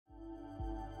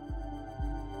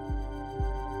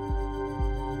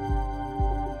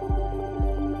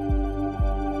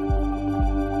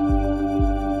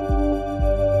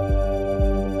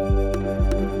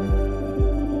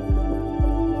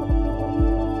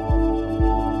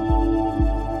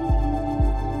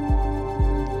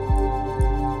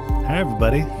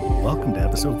everybody. Welcome to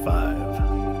episode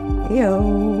 5.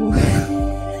 Yo.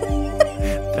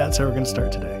 That's how we're going to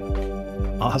start today.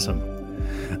 Awesome.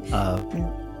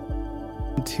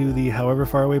 To the However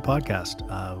Far Away podcast.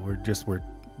 We're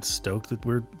stoked that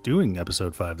we're doing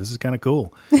episode 5. This is kind of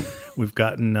cool. We've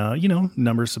gotten,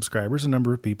 number of subscribers, a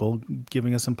number of people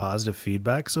giving us some positive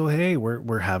feedback. So, hey,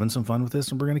 we're having some fun with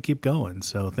this and we're going to keep going.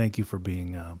 So thank you for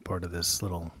being part of this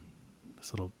little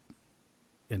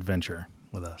adventure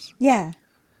with us. Yeah,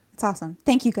 it's awesome.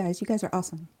 Thank you guys. You guys are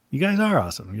awesome. You guys are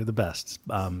awesome. You're the best.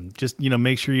 Just,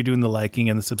 make sure you're doing the liking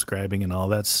and the subscribing and all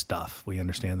that stuff. We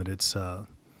understand that it's the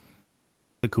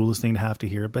coolest thing to have to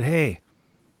hear. But hey,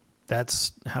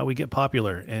 that's how we get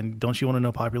popular. And don't you want to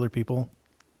know popular people?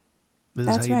 This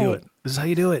is how you do it. This is how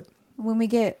you do it. When we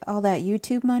get all that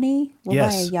YouTube money, we'll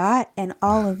buy a yacht, and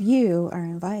all of you are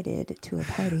invited to a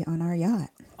party on our yacht.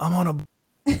 I'm on a...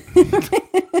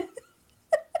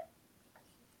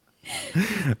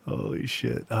 Holy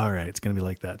shit. All right. It's going to be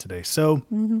like that today. So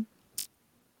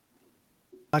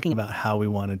talking about how we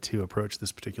wanted to approach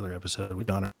this particular episode, we've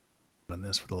done on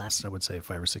this for the last, I would say,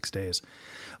 5 or 6 days,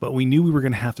 but we knew we were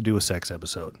going to have to do a sex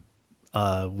episode.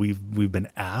 We've been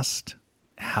asked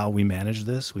how we manage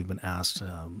this. We've been asked,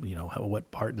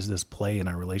 what part does this play in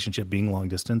our relationship, being long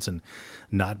distance and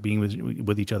not being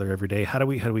with each other every day? How do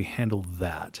we handle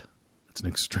that? It's an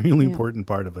extremely important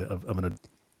part of an.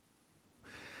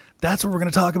 That's what we're going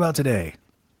to talk about today.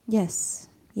 Yes.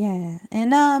 Yeah.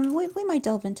 And we might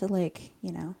delve into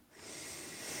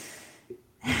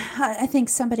I think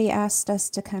somebody asked us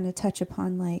to kind of touch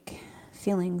upon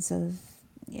feelings of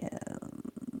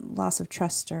loss of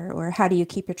trust or how do you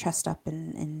keep your trust up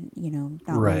and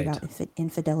not worry about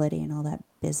infidelity and all that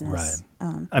business.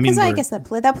 Right. I guess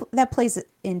that plays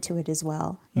into it as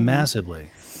well. Massively.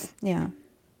 Yeah.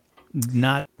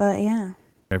 But yeah.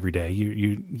 Every day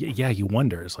you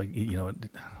wonder, it's like,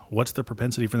 what's the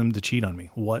propensity for them to cheat on me?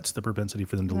 What's the propensity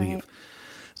for them to leave?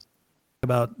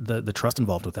 About the trust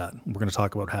involved with that. We're going to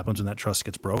talk about what happens when that trust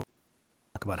gets broken.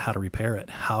 Talk about how to repair it,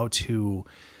 how to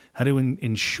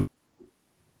ensure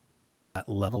that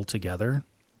level together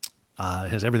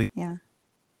has everything. Yeah.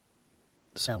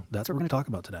 So that's what we're going to talk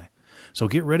about today. So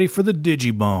get ready for the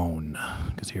digibone,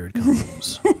 because here it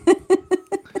comes.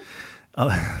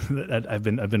 I've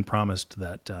been promised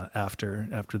that after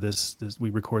this we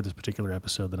record this particular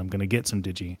episode that I'm going to get some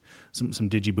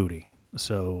digi booty.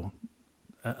 So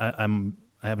I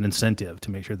have an incentive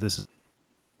to make sure this is.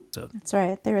 So. That's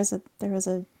right. There was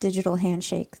a digital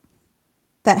handshake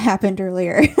that happened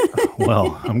earlier.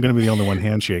 Well, I'm going to be the only one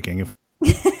handshaking.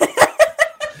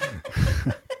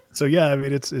 So yeah,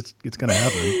 it's going to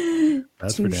happen.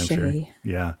 That's for damn sure.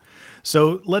 Yeah.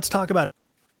 So let's talk about it.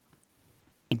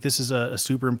 I think this is a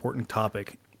super important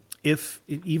topic,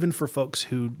 even for folks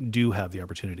who do have the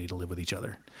opportunity to live with each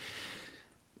other.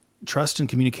 Trust and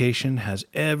communication has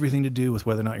everything to do with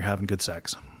whether or not you're having good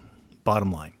sex.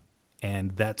 Bottom line.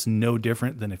 And that's no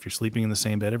different than if you're sleeping in the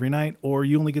same bed every night or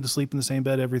you only get to sleep in the same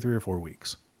bed every 3 or 4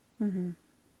 weeks. Mm-hmm.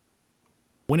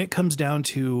 When it comes down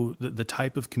to the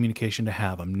type of communication to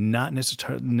have, I'm not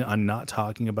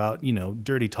talking about,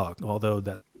 dirty talk, although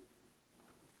that's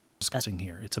discussing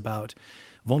here. It's about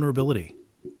vulnerability.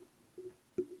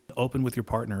 Open with your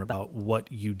partner about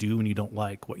what you do and you don't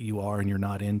like, what you are and you're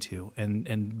not into.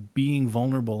 And being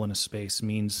vulnerable in a space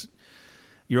means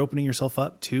you're opening yourself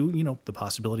up to, the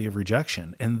possibility of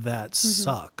rejection. And that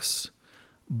sucks.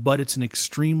 But it's an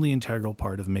extremely integral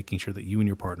part of making sure that you and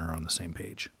your partner are on the same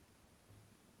page.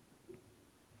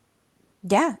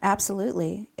 Yeah,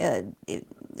 absolutely.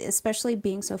 Especially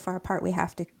being so far apart, we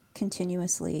have to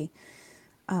continuously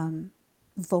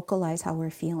vocalize how we're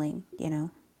feeling,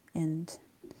 and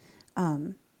I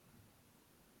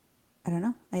don't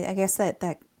know. I guess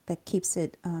that keeps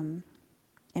it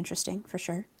interesting for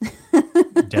sure.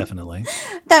 Definitely.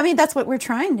 That's what we're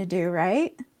trying to do,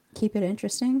 right? Keep it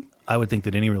interesting. I would think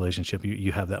that any relationship,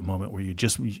 you have that moment where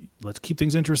let's keep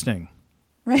things interesting.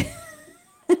 Right.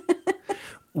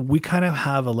 We kind of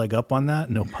have a leg up on that,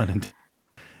 no pun intended.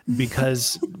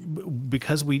 Because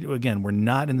we're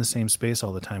not in the same space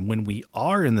all the time. When we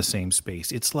are in the same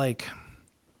space, it's like,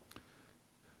 I'm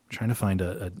trying to find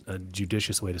a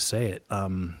judicious way to say it.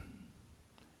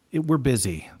 We're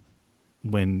busy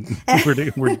when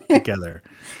we're together.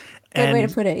 Good way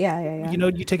to put it. Yeah.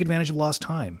 You take advantage of lost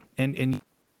time, and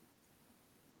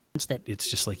it's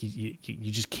just like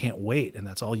you just can't wait, and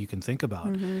that's all you can think about.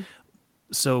 Mm-hmm.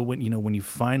 So when you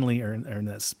finally are in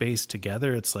that space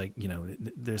together, it's like,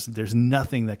 there's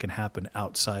nothing that can happen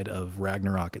outside of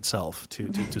Ragnarok itself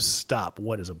to stop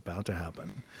what is about to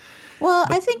happen. Well,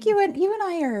 I think you and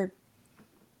I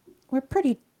we're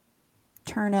pretty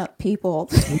turn up people,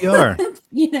 We are.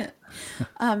 you know,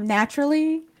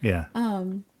 naturally. Yeah.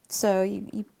 So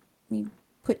you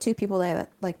put two people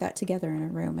like that together in a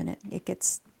room, and it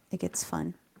gets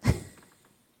fun.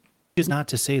 Is not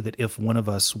to say that if one of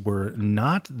us were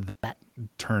not that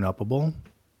turn upable,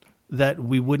 that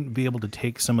we wouldn't be able to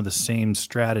take some of the same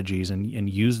strategies and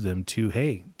use them to,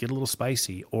 hey, get a little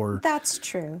spicy, or, That's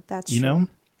true. That's you true. know,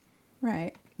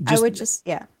 Right. I just would just,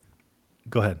 yeah.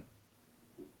 go ahead.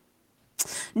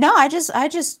 No, I just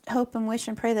hope and wish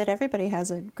and pray that everybody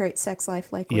has a great sex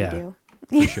life like we Yeah, do.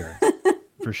 for sure.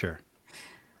 For sure.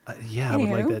 Yeah, I would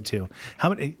like Anywho. that too. How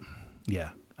many?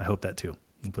 Yeah, I hope that too.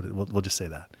 We'll just say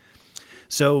that.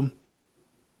 So,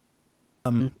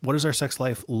 what does our sex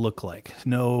life look like?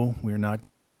 No, we're not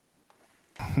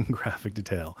graphic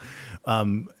detail.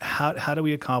 How do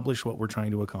we accomplish what we're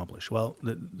trying to accomplish? Well,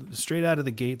 straight out of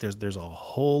the gate, there's a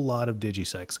whole lot of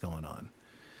digisex going on,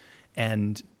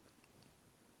 and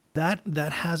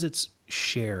that has its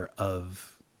share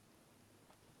of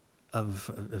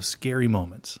scary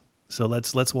moments. So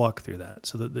let's walk through that.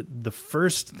 So the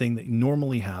first thing that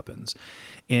normally happens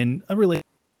in a relationship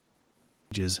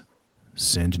is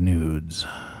send nudes.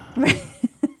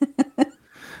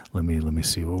 Let me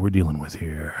see what we're dealing with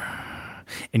here.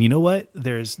 And you know what?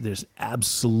 There's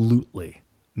absolutely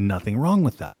nothing wrong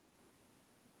with that.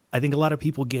 I think a lot of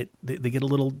people they get a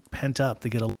little pent up. They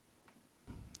get a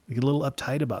little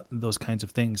uptight about those kinds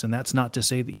of things. And that's not to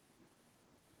say that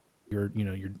your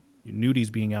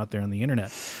nudies being out there on the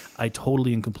internet. I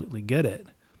totally and completely get it.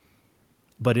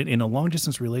 But in a long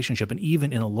distance relationship, and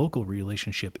even in a local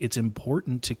relationship, it's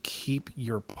important to keep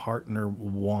your partner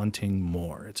wanting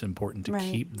more. It's important to Right.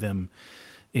 keep them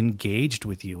engaged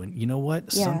with you. And you know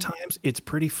what? Yeah. Sometimes it's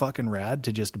pretty fucking rad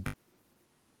to just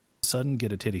sudden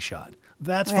get a titty shot.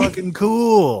 That's Right. fucking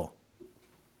cool.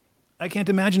 I can't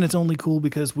imagine it's only cool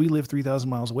because we live 3,000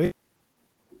 miles away.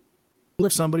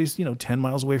 If somebody's 10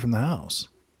 miles away from the house,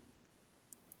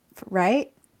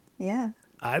 Right? Yeah.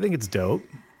 I think it's dope.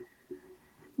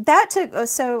 That took,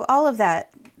 so all of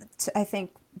that, I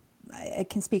think I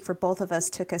can speak for both of us,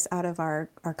 took us out of our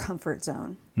comfort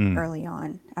zone early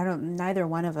on. Neither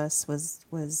one of us was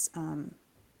kind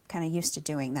of used to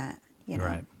doing that,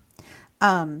 Right.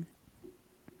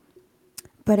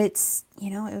 But it's,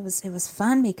 it was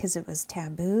fun because it was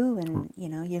taboo, and,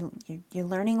 you're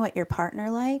learning what your partner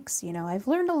likes. I've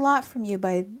learned a lot from you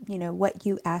by, what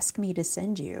you ask me to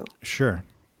send you, Sure.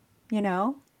 you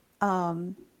know?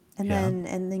 And Yeah.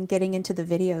 then getting into the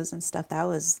videos and stuff, that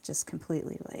was just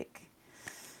completely like,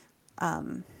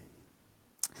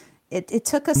 it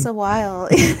took us a while.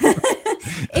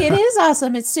 It is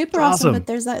awesome. It's super It's awesome. awesome. But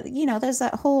there's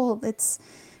that whole, it's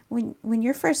when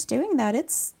you're first doing that,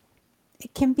 it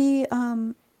can be,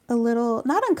 a little,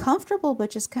 not uncomfortable,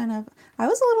 but just kind of, I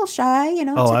was a little shy, it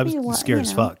Oh, I took was me a while, scared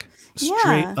as fuck. Straight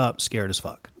Yeah. up scared as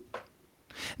fuck.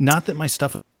 Not that my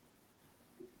stuff,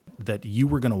 that you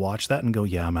were going to watch that and go,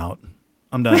 yeah, I'm out.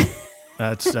 I'm done.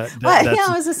 That's Well, yeah, that's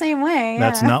I was the same way.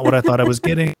 that's Yeah. not what I thought I was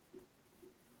getting.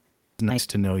 It's nice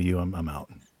to know you. I'm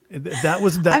out. That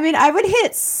was that. I mean, I would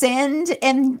hit send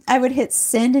and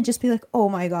just be like, oh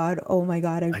my God.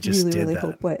 I I just really, did really that.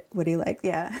 hope what he liked.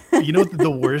 Yeah. You know what the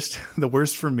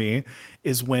worst for me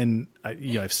is when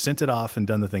I've sent it off and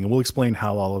done the thing, and we'll explain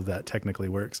how all of that technically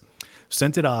works.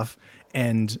 Sent it off,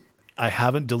 and I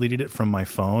haven't deleted it from my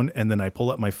phone, and then I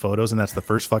pull up my photos, and that's the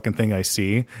first fucking thing I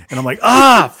see, and I'm like,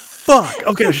 fuck,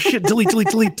 okay, shit, delete.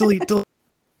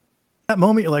 That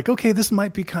moment, you're like, okay, this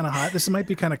might be kind of hot, this might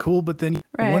be kind of cool, but then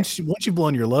Right. once you've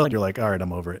blown your load, you're like, all right,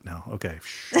 I'm over it now. Okay,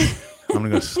 I'm gonna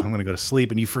go to sleep,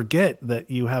 and you forget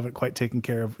that you haven't quite taken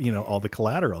care of all the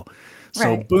collateral. So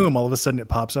Right. boom, all of a sudden it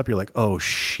pops up. You're like, oh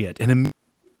shit, and then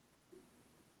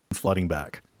flooding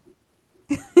back.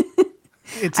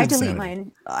 It's I delete insanity.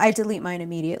 mine. I delete mine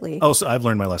immediately. Oh, so I've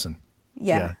learned my lesson.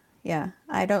 Yeah. Yeah.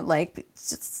 I don't like,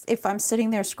 if I'm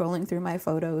sitting there scrolling through my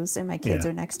photos and my kids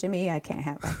Yeah. are next to me, I can't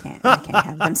have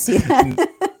them see that.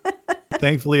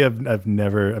 Thankfully, I've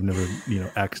never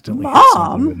accidentally hit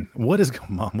something Mom. with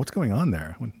Mom? What's going on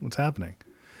there? What's happening?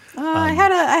 I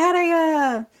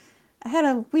had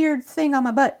a weird thing on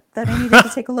my butt that I needed to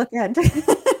take a look at.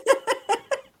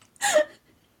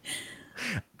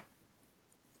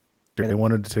 I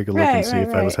wanted to take a look and see if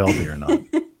I was Right. healthy or not.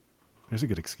 There's a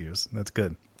good excuse. That's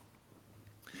good.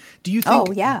 Do you think?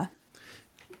 Oh, yeah.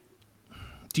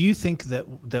 Do you think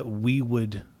that we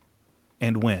would,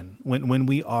 and when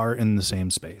we are in the same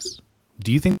space,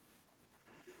 do you think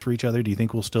for each other? Do you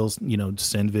think we'll still send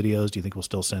videos? Do you think we'll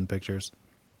still send pictures?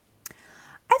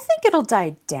 I think it'll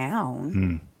die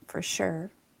down for sure.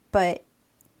 But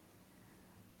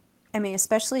I mean,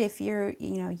 especially if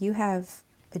you have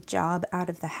a job out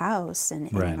of the house and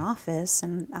in an Right. office,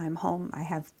 and I'm home, I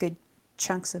have good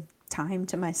chunks of time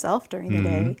to myself during the Hmm.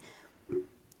 day.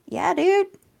 Yeah, dude,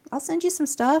 I'll send you some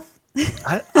stuff.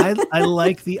 I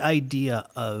like the idea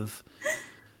of,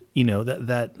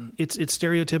 that it's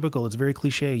stereotypical. It's very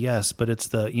cliche, yes, but it's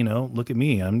the, look at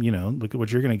me. Look at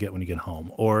what you're going to get when you get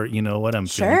home. Or, you know what, I'm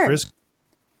feeling Sure. frisky.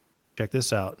 Check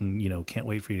this out. And, can't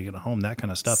wait for you to get home. That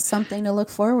kind of stuff. Something to look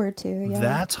forward to. Yeah.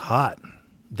 That's hot.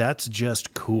 That's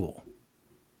just cool.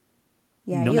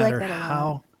 Yeah, No you like matter that a lot.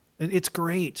 how, it's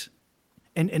great.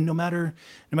 And no matter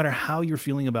how you're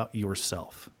feeling about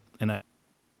yourself, and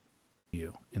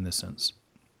you in this sense,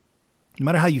 no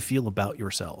matter how you feel about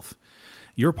yourself,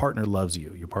 your partner loves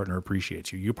you. Your partner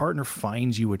appreciates you. Your partner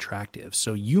finds you attractive.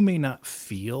 So you may not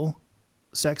feel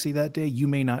sexy that day. You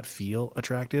may not feel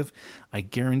attractive. I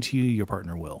guarantee you your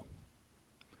partner will.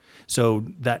 So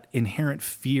that inherent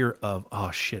fear of,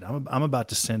 oh shit, I'm about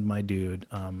to send my dude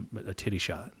a titty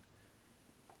shot.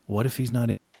 What if he's not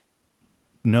in?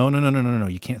 No, no, no, no, no, no.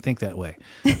 You can't think that way.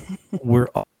 We're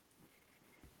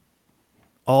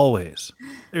always,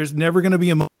 there's never going to be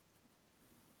a moment.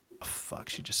 Oh, fuck,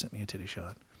 she just sent me a titty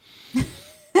shot.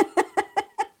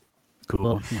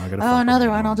 Cool. Now I gotta Oh, fuck another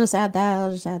her. one. I'll just add that.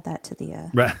 I'll just add that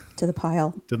Right. to the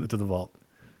pile. To the vault.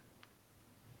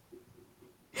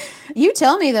 You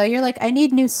tell me though. You're like, I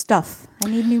need new stuff. I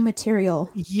need new material.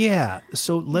 Yeah.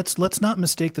 So let's not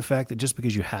mistake the fact that just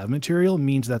because you have material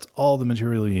means that's all the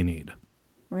material you need.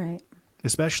 Right.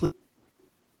 Especially,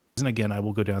 and again, I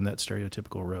will go down that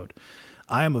stereotypical road.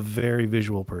 I am a very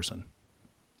visual person,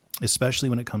 especially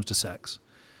when it comes to sex.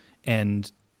 And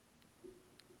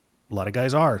a lot of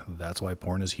guys are. That's why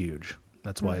porn is huge.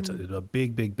 That's why it's a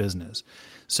big, big business.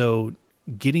 So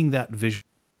getting that vision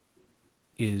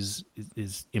is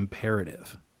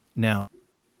imperative. Now,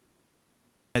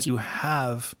 as you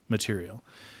have material,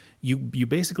 you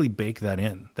basically bake that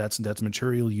in. That's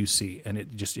material you see, and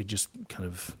it just kind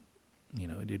of,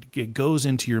 it goes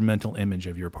into your mental image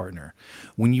of your partner.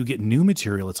 When you get new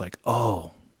material, it's like,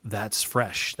 oh, that's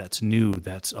fresh, that's new,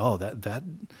 that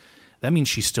means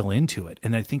she's still into it.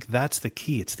 And I think that's the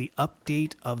key. It's the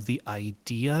update of the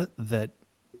idea that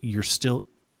you're still.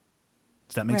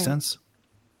 Does that make Right. sense?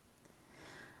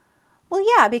 Well,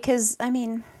 yeah, because I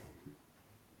mean,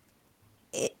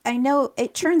 I know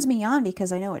it turns me on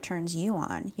because I know it turns you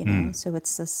on. Mm, So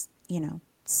it's this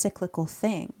cyclical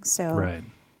thing. So right.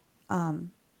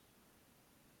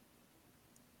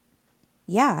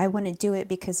 yeah, I want to do it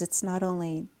because it's not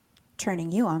only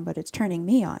turning you on, but it's turning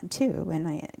me on too. And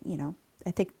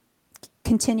I think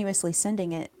continuously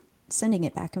sending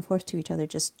it back and forth to each other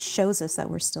just shows us that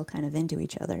we're still kind of into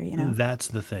each other. That's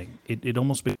the thing. It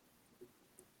almost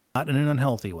not in an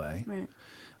unhealthy way, Right.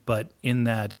 but in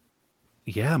that,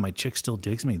 yeah, my chick still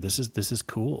digs me. This is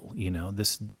cool.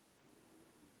 This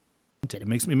it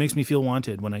makes me feel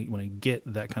wanted when I get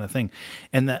that kind of thing,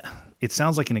 and that it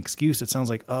sounds like an excuse. It sounds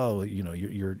like, oh,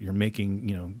 you're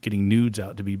making getting nudes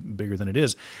out to be bigger than it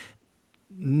is.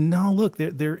 No, look,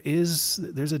 there's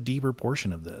a deeper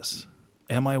portion of this.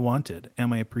 Am I wanted?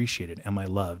 Am I appreciated? Am I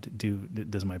loved?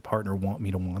 Does my partner want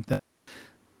me to want that?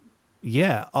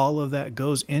 Yeah, all of that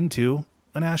goes into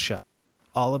an ass shot.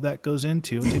 All of that goes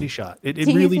into a titty shot. It Do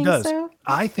you really think does. so?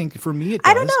 I think for me it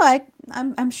I don't does.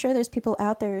 know. I'm sure there's people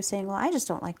out there who are saying, well, I just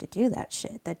don't like to do that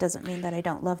shit. That doesn't mean that I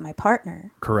don't love my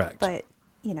partner. Correct. But,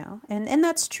 and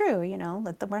that's true,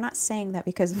 we're not saying that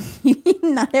because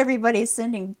not everybody's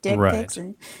sending dick pics Right.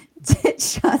 and tit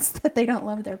shots that they don't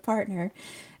love their partner.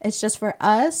 It's just for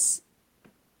us,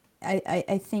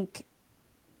 I think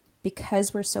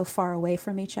because we're so far away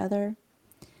from each other,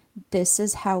 this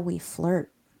is how we flirt.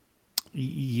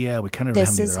 Yeah, we kind of don't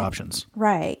have This any is other options.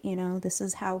 right. This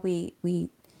is how we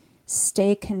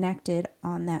stay connected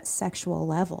on that sexual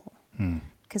level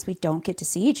because we don't get to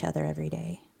see each other every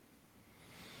day.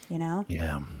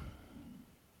 Yeah.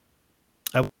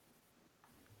 I,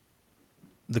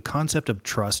 the concept of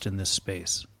trust in this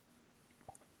space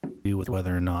do with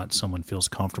whether or not someone feels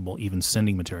comfortable even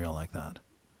sending material like that.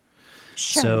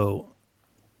 Sure. So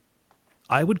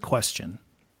I would question,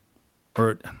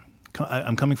 or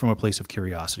I'm coming from a place of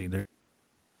curiosity. There's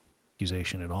no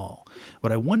accusation at all,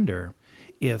 but I wonder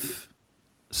if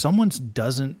if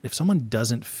someone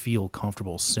doesn't feel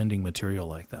comfortable sending material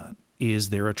like that, is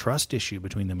there a trust issue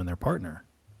between them and their partner?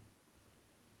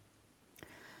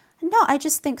 No, I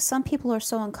just think some people are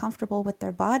so uncomfortable with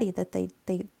their body that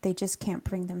they just can't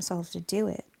bring themselves to do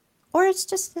it. Or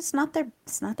it's not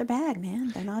their bag, man.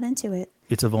 They're not into it.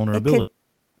 It's a It could vulnerability.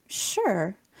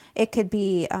 Sure. It could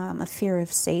be a fear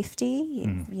of safety.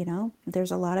 Mm.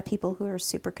 There's a lot of people who are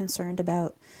super concerned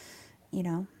about, you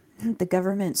know, the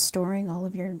government storing all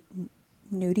of your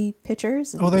nudie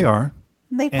pictures? Oh, And they are.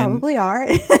 they And probably are.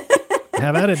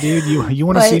 have at it, dude. You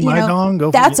want to see But, my dong?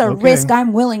 Go for that's it. a Okay. risk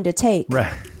I'm willing to take.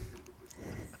 Right.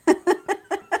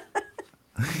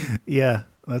 Yeah,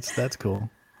 that's cool.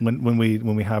 When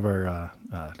we have our I'm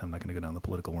not going to go down the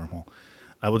political wormhole.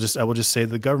 I will just say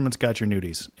the government's got your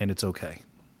nudies and it's okay.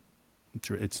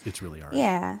 It's really all right.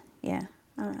 Yeah, yeah.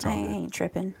 It's I all good. ain't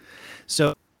tripping.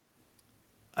 So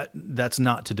that's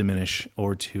not to diminish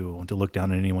or to look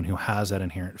down on anyone who has that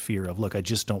inherent fear of, look, I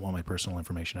just don't want my personal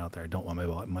information out there. I don't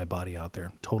want my body out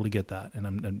there. Totally get that, and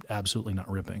I'm absolutely not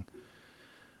ripping.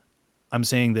 I'm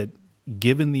saying that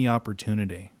given the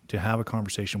opportunity to have a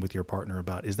conversation with your partner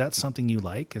about, is that something you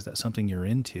like? Is that something you're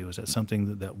into? Is that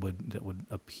something that would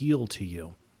appeal to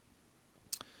you?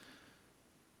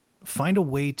 Find a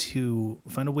way to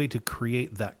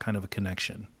create that kind of a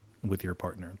connection with your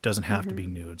partner. It doesn't have to be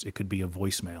nudes. It could be a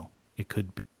voicemail. It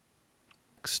could be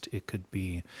text. It could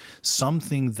be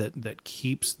something that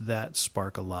keeps that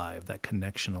spark alive, that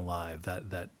connection alive,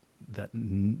 the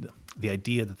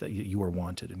idea that you are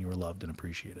wanted and you are loved and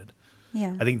appreciated.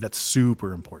 Yeah. I think that's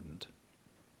super important.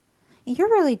 You're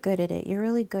really good at it. You're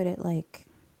really good at like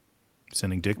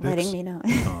Sending dick letting pics? me know.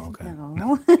 Oh, okay.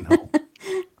 No.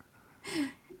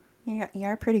 No.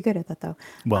 You're pretty good at that though.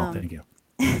 Well, thank you.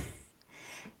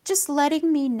 Just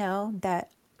letting me know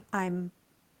that I'm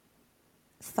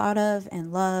thought of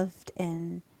and loved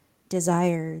and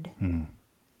desired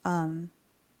on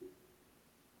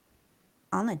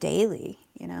a daily,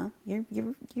 you know. You're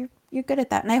good at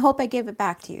that. And I hope I give it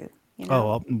back to you, you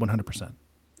know. Oh, 100%.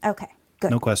 Okay.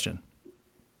 Good. No question.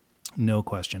 No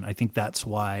question. I think that's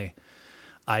why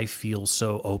I feel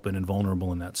so open and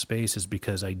vulnerable in that space, is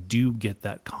because I do get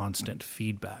that constant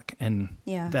feedback, and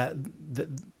Yeah.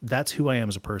 that's who I am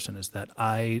as a person. Is that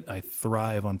I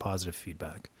thrive on positive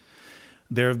feedback.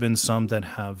 There have been some that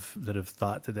have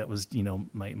thought that was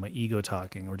my ego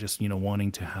talking, or just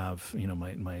wanting to have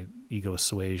my ego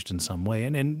assuaged in some way,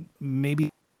 and maybe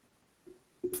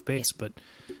space, but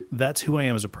that's who I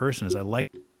am as a person. Is I'm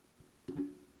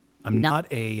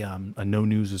not a no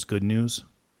news is good news.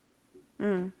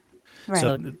 Right.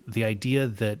 So the idea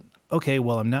that, okay,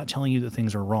 well, I'm not telling you that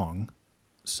things are wrong,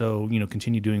 so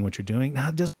continue doing what you're doing.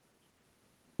 I just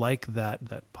like that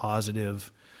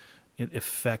positive,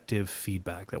 effective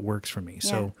feedback that works for me.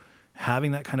 Yeah. So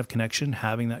having that kind of connection,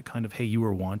 having that kind of, hey, you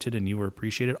were wanted and you were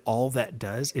appreciated, all that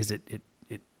does is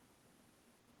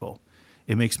well,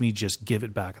 it makes me just give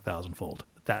it back 1,000-fold.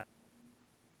 That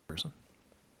person.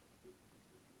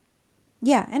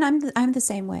 Yeah, and I'm the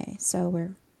same way.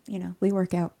 So we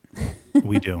work out.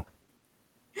 We do.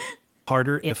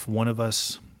 Harder if one of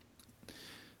us,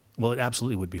 well, it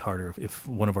absolutely would be harder if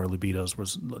one of our libidos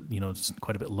was,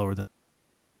 quite a bit lower than.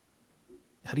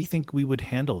 How do you think we would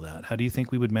handle that? How do you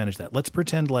think we would manage that? Let's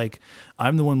pretend like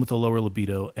I'm the one with the lower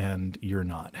libido and you're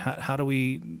not. How do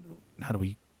we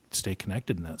stay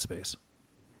connected in that space?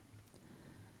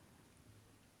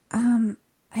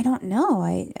 I don't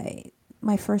know.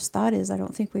 My first thought is I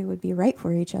don't think we would be right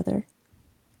for each other.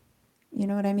 You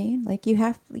know what I mean? Like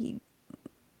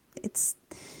it's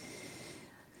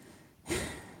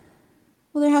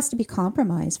well, there has to be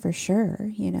compromise for sure,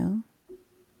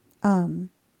 but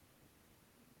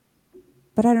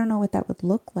I don't know what that would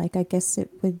look like. I guess it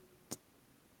would.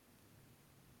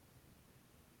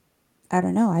 I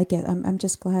don't know. I'm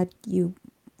just glad you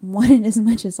want it as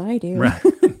much as I do. Right.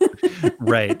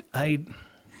 Right.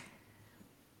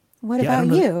 What about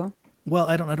you? Well,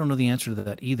 I don't know the answer to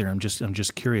that either. I'm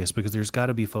just curious, because there's got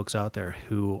to be folks out there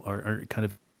who are kind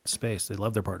of space. They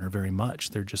love their partner very much.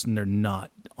 They're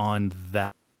not on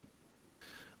that.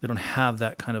 They don't have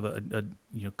that kind of a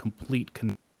complete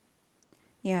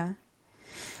Yeah.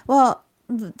 Well,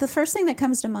 the first thing that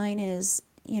comes to mind is,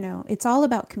 it's all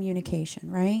about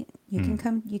communication, right?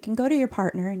 You can go to your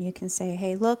partner and you can say,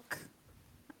 "Hey, look,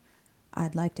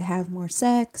 I'd like to have more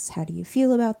sex. How do you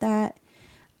feel about that?"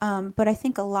 But I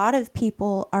think a lot of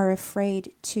people are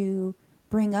afraid to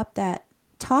bring up that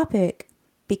topic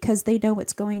because they know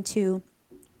it's going to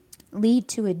lead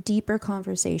to a deeper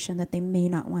conversation that they may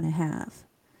not want to have.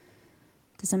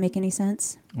 Does that make any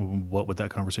sense? What would that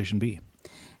conversation be?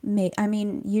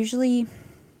 Usually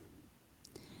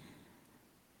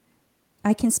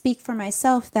I can speak for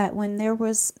myself that when there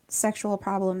was sexual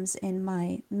problems in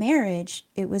my marriage,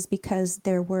 it was because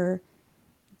there were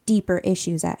deeper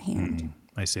issues at hand.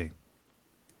 I see.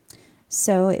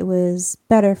 So it was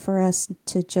better for us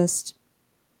to just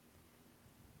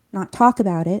not talk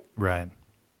about it. Right.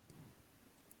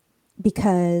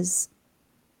 Because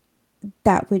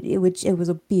it would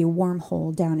be a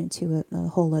wormhole down into a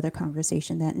whole other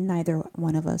conversation that neither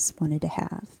one of us wanted to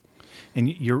have. And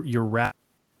you're wrapping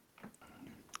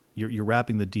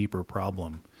the deeper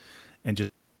problem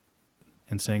and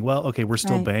saying, well, okay, we're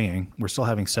still Right. banging, we're still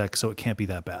having sex, so it can't be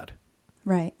that bad.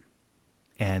 Right.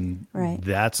 And Right.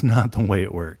 that's not the way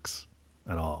it works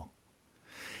at all.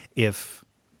 If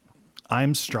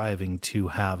I'm striving to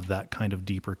have that kind of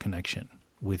deeper connection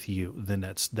with you, then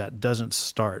that doesn't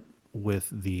start with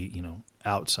the,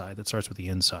 outside. That starts with the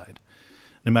inside.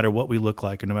 No matter what we look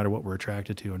like, or no matter what we're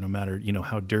attracted to, or no matter,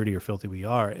 how dirty or filthy we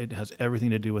are, it has everything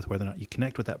to do with whether or not you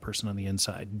connect with that person on the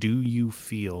inside. Do you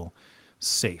feel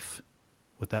safe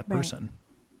with that Right. person?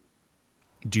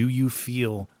 Do you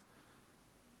feel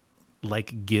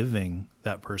like giving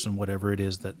that person whatever it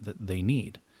is that they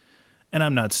need? And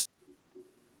I'm not,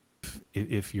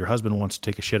 if your husband wants to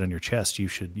take a shit on your chest, you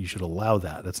should allow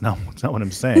that. That's not what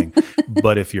I'm saying.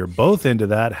 But if you're both into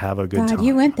that, have a good God, time.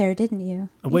 you went there, didn't you?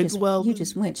 Wait, You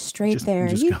just went straight just- there.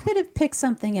 just You go. could have picked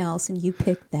something else, and you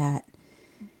picked that.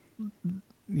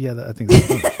 Yeah, I think that's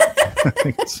funny.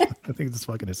 I think it's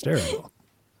fucking hysterical.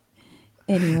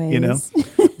 Anyways.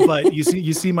 But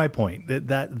you see my point.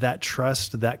 That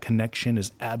trust, that connection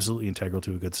is absolutely integral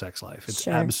to a good sex life. It's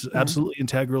Sure, yeah. absolutely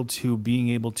integral to being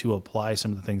able to apply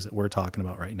some of the things that we're talking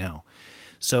about right now.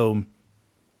 So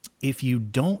if you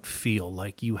don't feel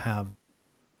like you have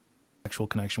sexual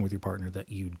connection with your partner that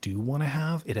you do want to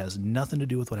have, it has nothing to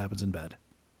do with what happens in bed.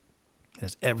 It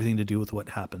has everything to do with what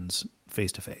happens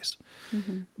face to face.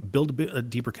 Build a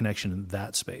deeper connection in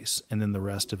that space, and then the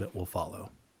rest of it will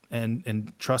follow.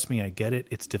 And trust me, I get it.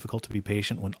 It's difficult to be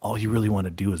patient when all you really want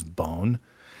to do is bone.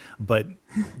 But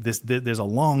there's a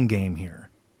long game here,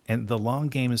 and the long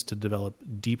game is to develop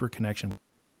deeper connection,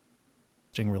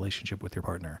 relationship with your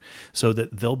partner, so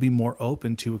that they'll be more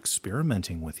open to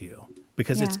experimenting with you.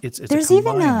 Because Yeah. it's there's a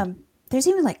even combined, there's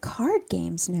even like card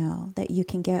games now that you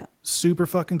can get super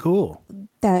fucking cool.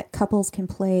 that couples can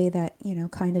play that,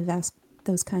 kind of ask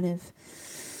those kind of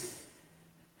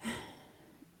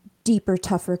deeper,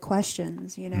 tougher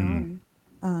questions, and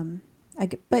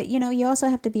but you also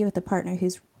have to be with a partner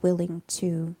who's willing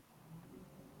to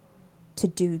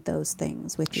do those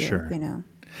things with you. Sure.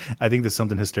 I think there's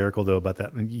something hysterical though about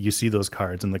that. You see those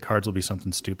cards, and the cards will be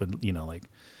something stupid, like,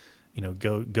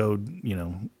 go,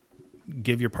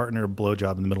 give your partner a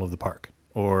blowjob in the middle of the park,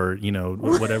 or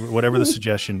whatever the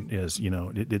suggestion is.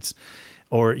 It's,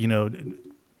 or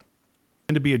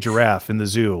to be a giraffe in the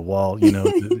zoo while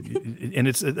and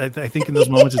it's, I think in those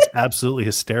moments it's absolutely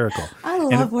hysterical. I And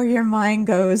love where your mind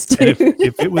goes And to.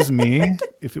 if it was me,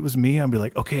 I'd be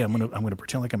like, okay, I'm gonna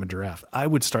pretend like I'm a giraffe. I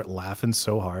would start laughing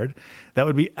so hard. That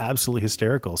would be absolutely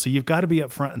hysterical. So you've got to be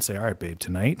up front and say, all right, babe,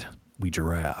 tonight we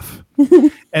giraffe.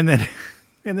 and then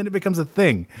it becomes a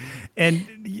thing. And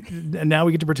now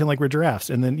we get to pretend like we're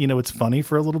giraffes. And then, it's funny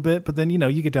for a little bit, but then,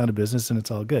 you get down to business and it's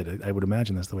all good. I would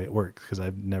imagine that's the way it works, because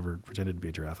I've never pretended to be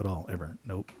a giraffe at all, ever.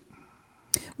 Nope.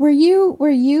 Were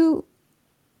you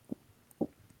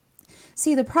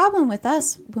see the problem with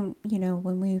us when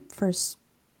we first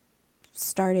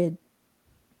started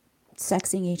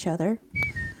sexing each other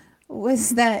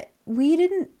was that we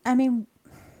didn't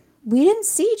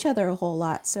see each other a whole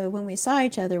lot. So when we saw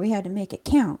each other, we had to make it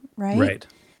count, right? Right.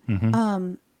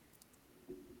 And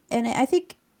I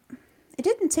think it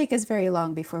didn't take us very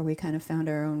long before we kind of found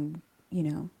our own,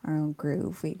 our own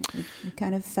groove. We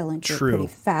kind of fell into it pretty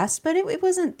fast, but it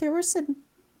wasn't, there was some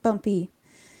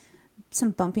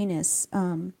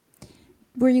bumpiness.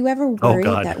 Were you ever worried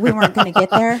that we weren't going to get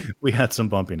there? We had some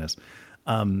bumpiness.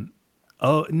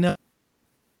 Oh no,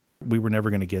 we were never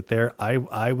going to get there.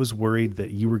 I was worried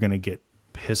that you were going to get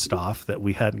pissed off that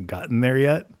we hadn't gotten there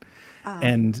yet.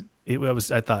 And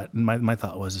I thought, my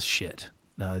thought was, shit,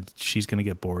 she's going to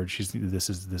get bored. This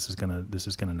is going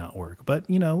to not work. But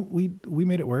we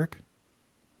made it work.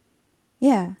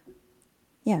 Yeah.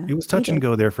 Yeah. It was touch and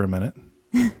go there for a minute.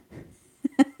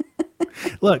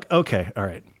 Look, okay. All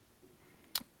right.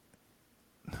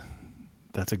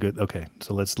 That's a good, okay.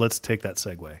 So let's take that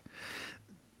segue.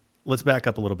 Let's back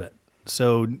up a little bit.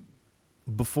 So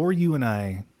before you and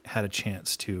I had a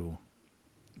chance to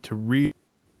move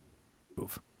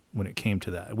when it came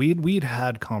to that, we'd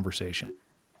had conversation.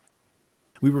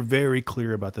 We were very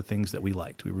clear about the things that we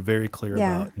liked. We were very clear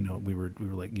about, we were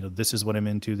like, this is what I'm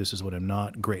into. This is what I'm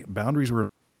not. Great. Boundaries were,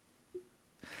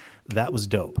 that was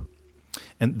dope.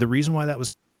 And the reason why that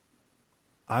was,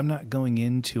 I'm not going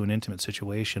into an intimate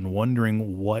situation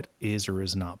wondering what is or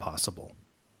is not possible.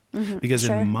 Because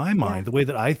in my mind, the way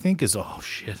that I think is, oh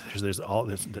shit, this is a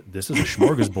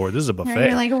smorgasbord. This is a buffet.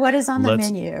 You're like, what is on the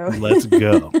menu? Let's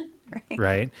go. Right.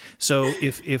 Right. So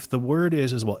if the word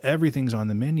is well, everything's on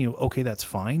the menu, okay, that's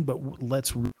fine. But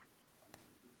let's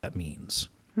that means,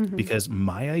 because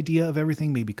my idea of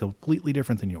everything may be completely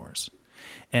different than yours.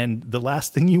 And the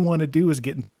last thing you want to do is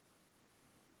get,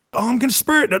 I'm going to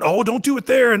spurt it. Oh, don't do it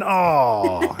there. And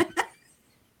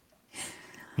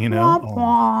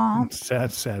Womp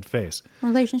sad, sad face.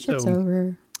 Relationship's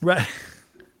over. Right.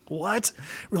 What?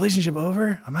 Relationship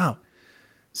over? I'm out.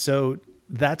 So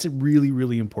that's really,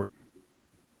 really important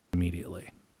immediately.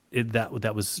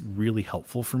 That was really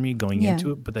helpful for me going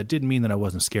into it, but that didn't mean that I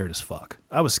wasn't scared as fuck.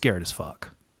 I was scared as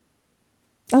fuck.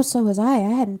 Oh, so was I. I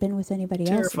hadn't been with anybody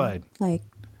Terrified. else.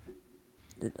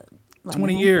 Like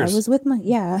 20 years. I was with my,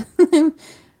 I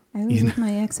was with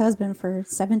my ex-husband for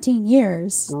 17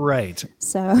 years. Right.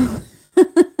 So.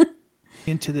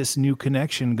 Into this new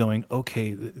connection going,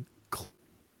 okay, this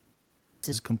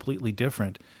is completely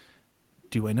different.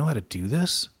 Do I know how to do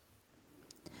this?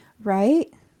 Right.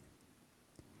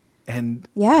 And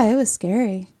yeah, it was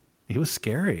scary. It was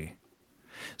scary.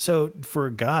 So for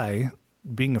a guy,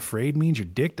 being afraid means your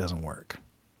dick doesn't work.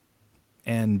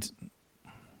 And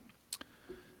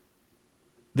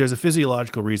there's a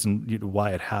physiological reason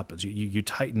why it happens. You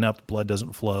tighten up, blood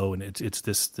doesn't flow, and it's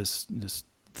this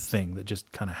thing that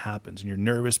just kind of happens. And you're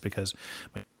nervous because,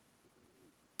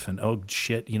 and oh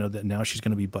shit, that now she's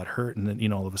going to be butthurt, and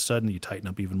then all of a sudden you tighten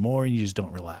up even more, and you just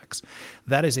don't relax.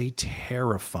 That is a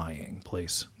terrifying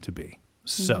place to be.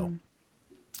 So,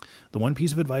 the one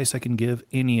piece of advice I can give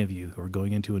any of you who are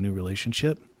going into a new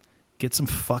relationship: get some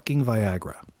fucking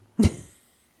Viagra.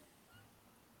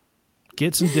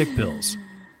 Get some dick pills.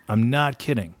 I'm not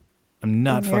kidding. I'm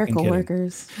not fucking kidding. Miracle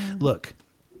workers. Yeah. Look,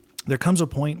 there comes a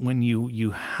point when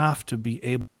you have to be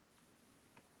able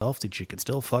that you can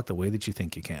still fuck the way that you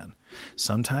think you can.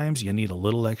 Sometimes you need a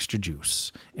little extra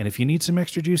juice. And if you need some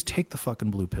extra juice, take the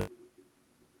fucking blue pill. I'll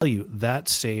tell you, that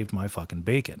saved my fucking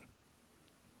bacon.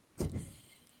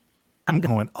 I'm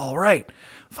going, all right,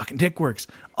 fucking dick works.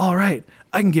 All right,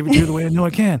 I can give it to you the way I know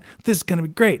I can. This is going to be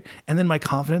great. And then my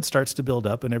confidence starts to build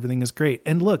up and everything is great.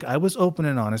 And look, I was open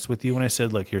and honest with you when I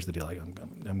said, look, here's the deal.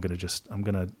 I'm going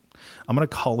to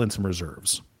call in some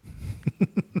reserves.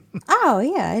 Oh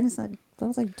yeah. I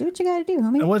was like, do what you got to do,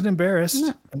 homie. I wasn't embarrassed.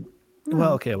 No.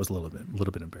 Well, okay, I was a little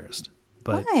bit embarrassed.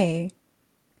 But why?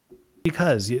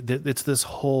 Because it's this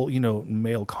whole,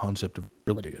 male concept of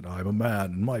virility, and I'm a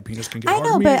man, and my penis can get I hard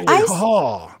know, immediately.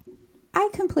 but I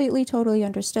completely, totally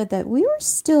understood that we were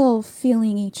still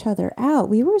feeling each other out.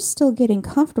 We were still getting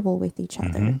comfortable with each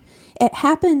other. It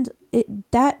happened.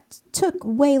 That took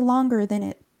way longer than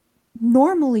it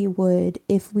normally would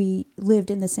if we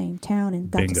lived in the same town and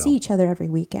got to see each other every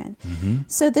weekend.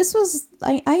 So this was,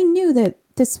 I knew that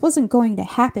this wasn't going to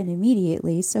happen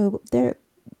immediately. So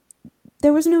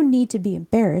there was no need to be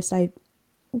embarrassed. I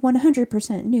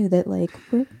 100% knew that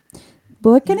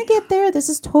we're gonna get there. This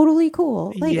is totally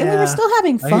cool. And we were still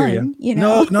having fun.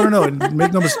 No. And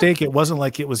make no mistake, it wasn't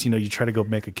like it was, you try to go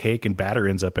make a cake and batter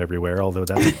ends up everywhere, although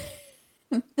that's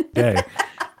okay.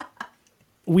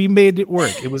 We made it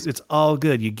work. It's all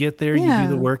good. You get there, you do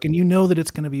the work, and you know that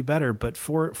it's going to be better. But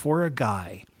for a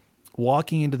guy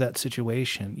walking into that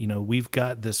situation, we've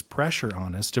got this pressure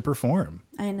on us to perform.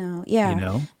 I know.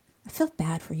 Yeah. I feel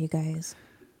bad for you guys.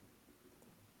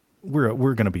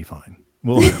 We're going to be fine.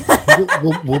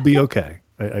 We'll be okay.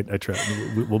 I try.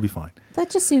 We'll be fine. That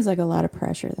just seems like a lot of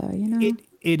pressure, though.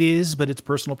 It is, but it's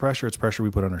personal pressure. It's pressure we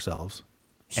put on ourselves.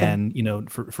 Sure.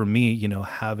 And for me,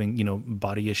 having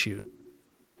body issues,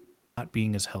 not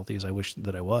being as healthy as I wish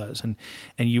that I was, and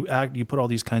you put all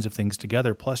these kinds of things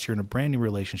together. Plus, you're in a brand new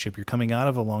relationship. You're coming out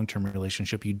of a long-term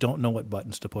relationship. You don't know what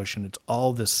buttons to push, and it's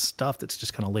all this stuff that's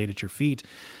just kind of laid at your feet.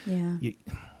 Yeah.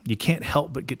 You can't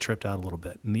help but get tripped out a little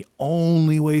bit, and the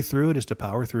only way through it is to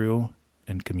power through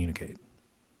and communicate.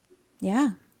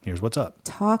 Yeah. Here's what's up.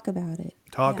 Talk about it.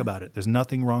 Talk about it. There's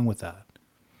nothing wrong with that.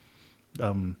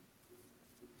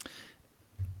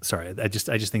 Sorry, I just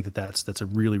think that's a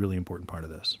really, really important part of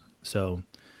this. So,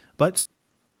 but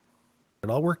it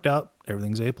all worked out.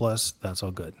 Everything's A+. That's all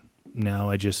good.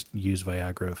 Now I just use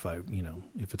Viagra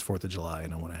if it's 4th of July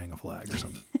and I want to hang a flag or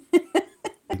something.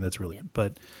 That's really good.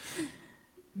 But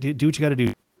do what you got to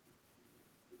do.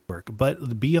 Work.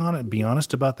 But be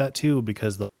honest about that too,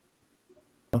 because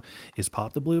is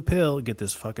pop the blue pill, get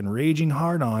this fucking raging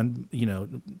hard on,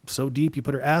 so deep you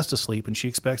put her ass to sleep, and she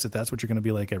expects that that's what you're going to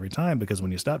be like every time, because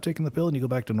when you stop taking the pill and you go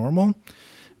back to normal,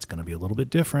 it's going to be a little bit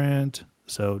different.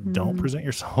 So don't present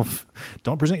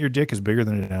your dick as bigger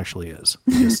than it actually is.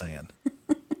 Just saying.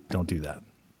 Don't do that.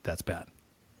 That's bad.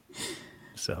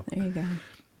 So there you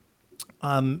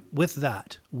go. With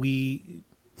that, we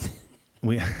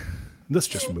Let's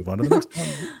just move on to the next one.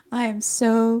 I am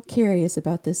so curious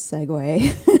about this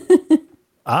segue.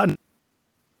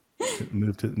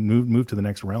 Move to the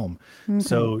next realm. Okay.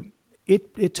 So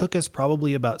it took us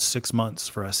probably about 6 months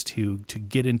for us to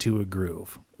get into a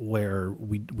groove where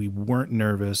we weren't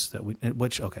nervous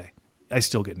okay, I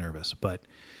still get nervous, but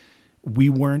we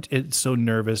weren't so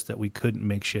nervous that we couldn't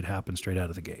make shit happen straight out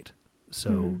of the gate.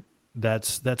 So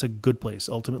that's a good place.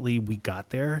 Ultimately, we got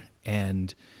there,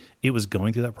 and it was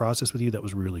going through that process with you that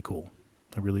was really cool.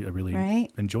 I really right?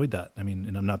 enjoyed that. I mean,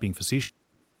 and I'm not being facetious.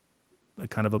 A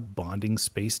kind of a bonding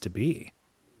space to be.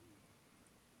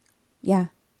 Yeah,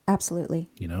 absolutely.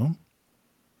 You know?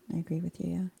 I agree with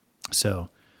you, yeah. So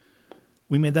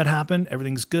we made that happen.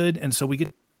 Everything's good. And so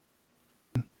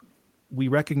we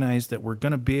recognize that we're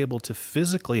going to be able to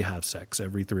physically have sex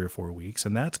every 3 or 4 weeks,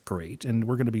 and that's great. And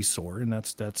we're going to be sore, and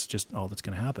that's just all that's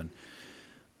going to happen.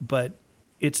 But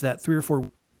it's that 3 or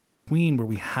 4 week where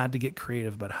we had to get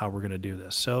creative about how we're going to do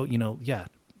this. So,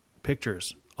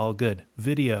 pictures, all good.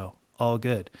 Video, all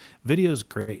good. Video is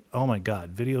great. Oh my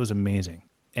God, video is amazing.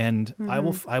 And I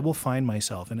will find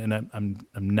myself, and I'm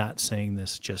not saying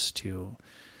this just to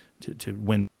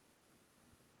win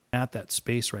at that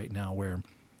space right now where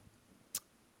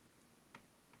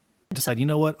I decide, you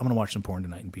know what, I'm going to watch some porn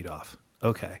tonight and beat off.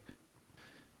 Okay.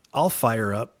 I'll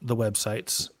fire up the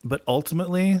websites, but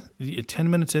ultimately 10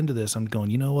 minutes into this, I'm going,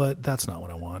 you know what, that's not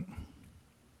what I want.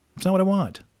 It's not what I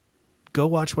want. Go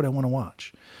watch what I want to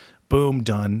watch. Boom,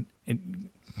 done.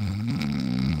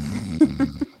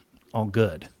 All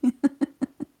good.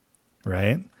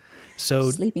 Right?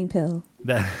 So sleeping pill.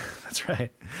 That's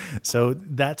right. So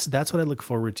that's what I look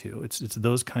forward to. It's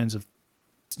those kinds of,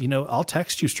 I'll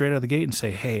text you straight out of the gate and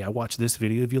say, hey, I watched this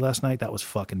video of you last night. That was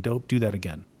fucking dope. Do that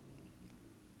again.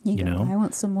 You know, I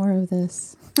want some more of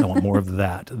this. I want more of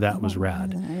that. That was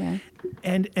rad. Yeah.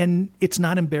 And it's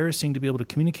not embarrassing to be able to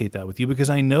communicate that with you, because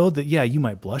I know that, yeah, you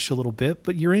might blush a little bit,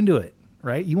 but you're into it,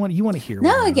 right? You want to hear.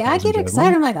 No, yeah, I get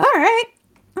excited. I'm like, all right,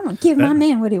 I'm gonna give my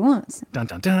man what he wants. Dun,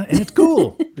 dun, dun, and it's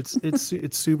cool.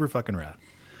 it's super fucking rad.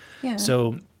 Yeah.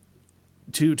 So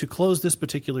to close this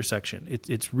particular section,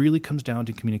 it really comes down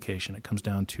to communication. It comes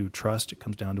down to trust. It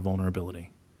comes down to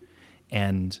vulnerability,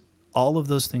 and all of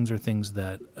those things are things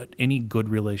that any good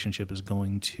relationship is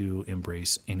going to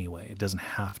embrace anyway. It doesn't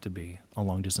have to be a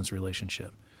long-distance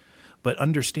relationship. But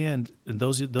understand,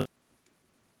 those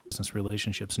business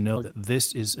relationships know that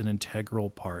this is an integral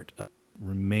part of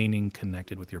remaining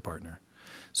connected with your partner.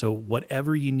 So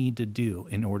whatever you need to do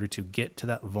in order to get to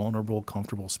that vulnerable,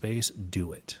 comfortable space,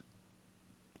 do it.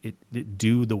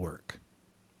 Do the work,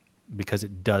 because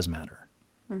it does matter.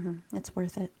 It's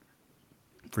worth it.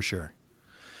 For sure.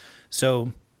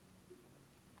 So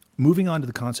moving on to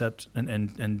the concept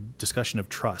and discussion of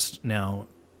trust. Now,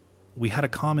 we had a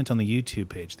comment on the YouTube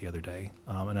page the other day,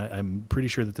 and I'm pretty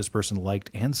sure that this person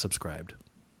liked and subscribed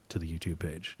to the YouTube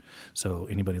page. So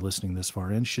anybody listening this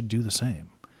far in should do the same.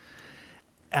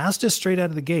 Asked us straight out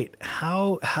of the gate,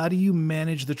 how do you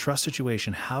manage the trust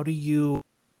situation? How do you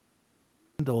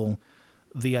handle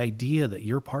the idea that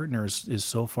your partner is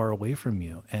so far away from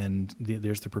you, and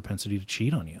there's the propensity to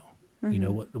cheat on you?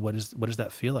 What does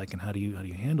that feel like, and how do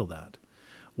you handle that?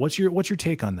 What's your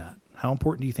take on that? How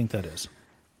important do you think that is?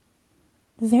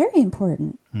 Very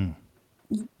important.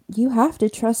 You have to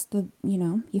trust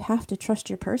you have to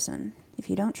trust your person. If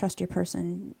you don't trust your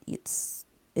person, it's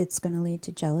going to lead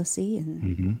to jealousy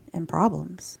and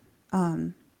problems.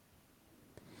 And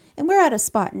we're at a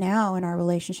spot now in our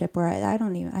relationship where I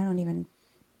don't even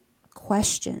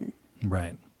question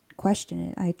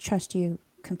it. I trust you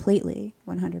completely,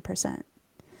 100%.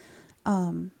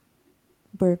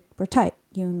 We're tight,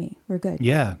 you and me. We're good.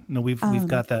 Yeah, no, we've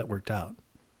got that worked out.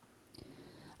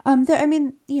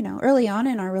 Early on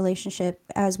in our relationship,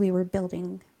 as we were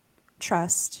building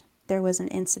trust, there was an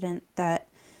incident that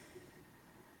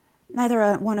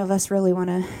neither one of us really want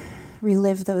to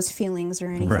relive those feelings or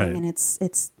anything, right. And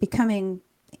it's becoming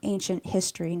ancient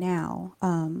history now.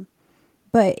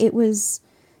 But it was.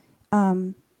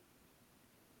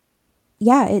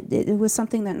 It was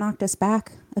something that knocked us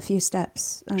back a few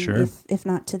steps, sure. if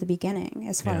not to the beginning,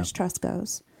 as far as trust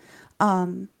goes.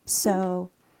 That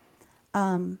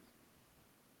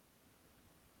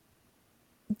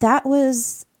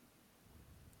was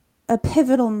a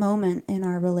pivotal moment in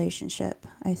our relationship,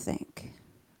 I think.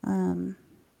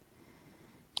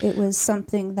 It was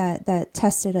something that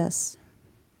tested us.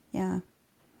 Yeah.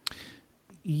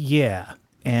 Yeah.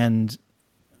 And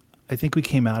I think we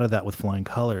came out of that with flying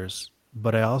colors.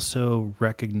 But I also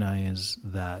recognize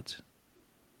that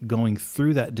going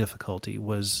through that difficulty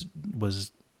was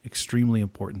extremely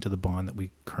important to the bond that we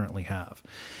currently have.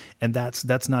 And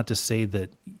that's not to say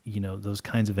that, those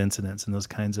kinds of incidents and those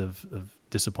kinds of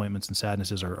disappointments and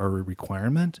sadnesses are a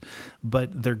requirement,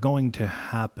 but they're going to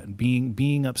happen.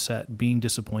 Being upset, being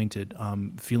disappointed,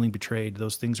 feeling betrayed,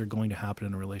 those things are going to happen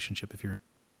in a relationship if you're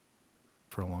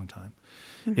for a long time.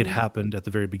 It happened at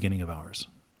the very beginning of ours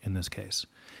in this case.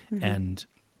 And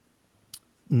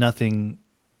nothing,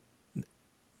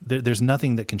 there's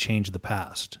nothing that can change the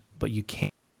past, but you can't.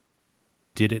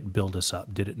 Did it build us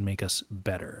up? Did it make us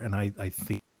better? And I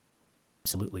think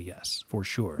absolutely yes, for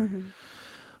sure.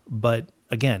 But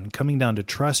again, coming down to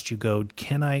trust, you go,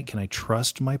 can I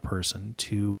trust my person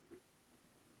to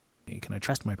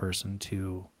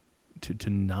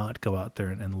not go out there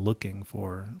and looking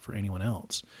for anyone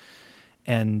else?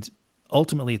 And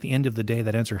ultimately, at the end of the day,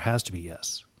 that answer has to be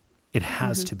yes. It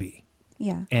has to be.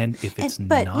 Yeah. And if it's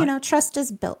but not, trust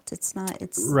is built. It's not.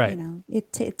 It's right.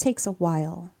 It takes a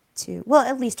while to. Well,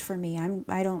 at least for me,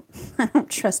 I don't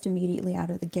trust immediately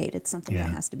out of the gate. It's something that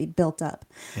has to be built up.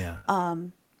 Yeah.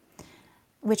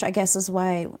 Which I guess is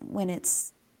why when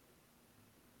it's,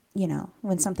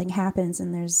 when something happens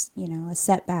and there's a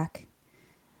setback,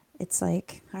 it's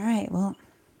like, all right, well,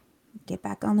 get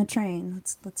back on the train.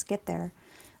 Let's get there.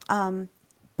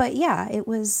 But yeah, it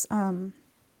was.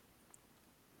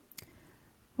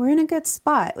 We're in a good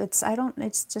spot.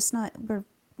 It's just not.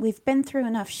 We've been through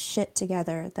enough shit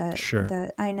together that Sure.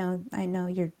 that I know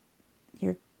you're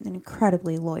an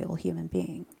incredibly loyal human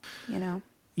being.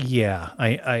 Yeah,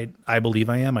 I believe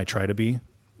I am. I try to be,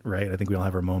 right? I think we all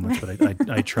have our moments, but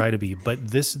I try to be. But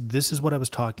this is what I was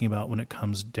talking about when it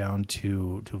comes down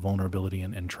to vulnerability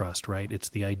and trust, right? It's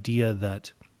the idea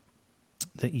that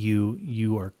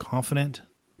you are confident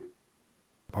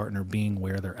partner being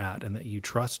where they're at and that you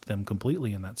trust them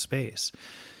completely in that space.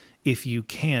 If you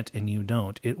can't and you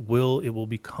don't, it will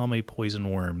become a poison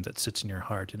worm that sits in your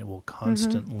heart, and it will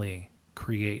constantly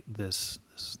create this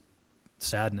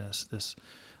sadness, this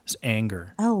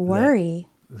anger. Oh, worry.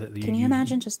 That Can you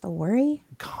imagine just the worry?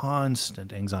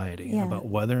 Constant anxiety about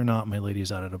whether or not my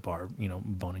lady's out at a bar,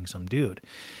 boning some dude.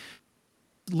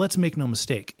 Let's make no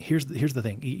mistake. Here's the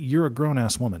thing. You're a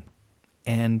grown-ass woman.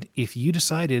 And if you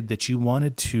decided that you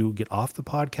wanted to get off the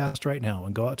podcast right now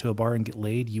and go out to a bar and get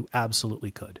laid, you absolutely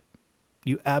could.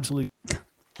 You absolutely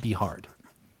be hard.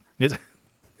 It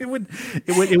would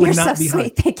You're not so be sweet.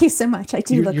 hard. Thank you so much. I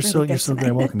do look You're really so good so tonight.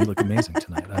 very welcome. You look amazing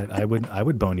tonight. I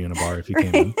would bone you in a bar if you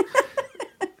came in.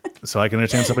 So I can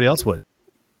understand somebody else would.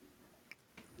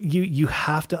 You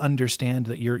have to understand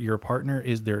that your partner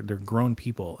is they're grown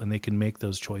people and they can make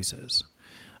those choices.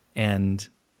 And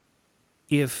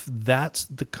if that's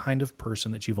the kind of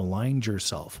person that you've aligned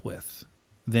yourself with,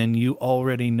 then you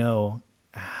already know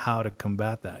how to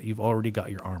combat that. You've already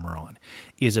got your armor on.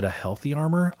 Is it a healthy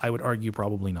armor? I would argue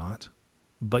probably not,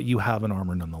 but you have an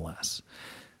armor nonetheless.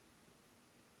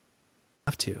 You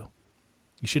have to.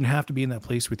 You shouldn't have to be in that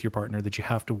place with your partner that you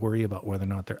have to worry about whether or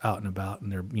not they're out and about and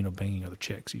they're banging other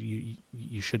chicks.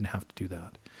 You shouldn't have to do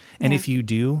that. And if you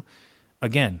do,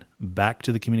 again, back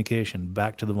to the communication,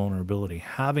 back to the vulnerability,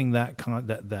 having that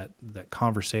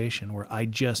conversation where I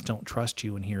just don't trust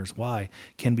you and here's why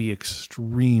can be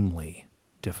extremely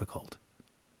difficult.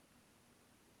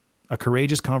 A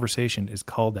courageous conversation is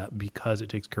called that because it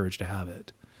takes courage to have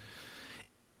it.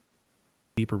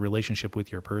 Deeper relationship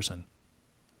with your person.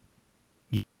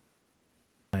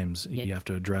 Times you have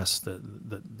to address the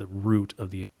root of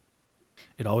the.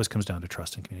 It always comes down to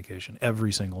trust and communication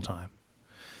every single time.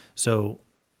 So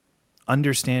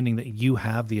understanding that you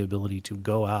have the ability to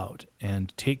go out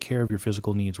and take care of your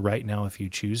physical needs right now if you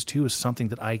choose to is something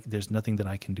that there's nothing that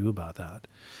I can do about that.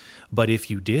 But if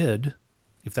you did,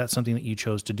 if that's something that you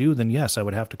chose to do, then yes, I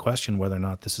would have to question whether or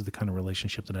not this is the kind of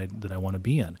relationship that I want to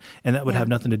be in. And that would have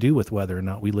nothing to do with whether or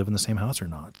not we live in the same house or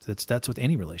not. That's with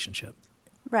any relationship.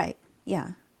 Right.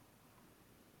 Yeah.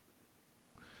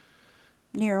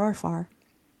 Near or far.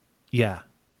 Yeah.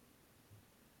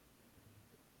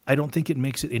 I don't think it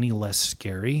makes it any less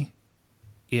scary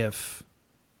if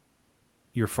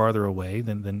you're farther away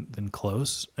than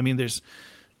close. I mean,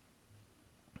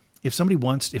 if somebody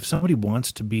wants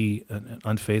to be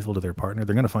unfaithful to their partner,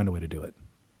 they're going to find a way to do it.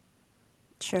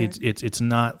 Sure. It's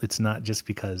not just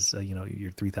because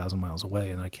you're 3,000 miles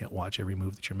away and I can't watch every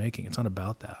move that you're making. It's not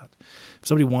about that. If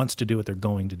somebody wants to do it, they're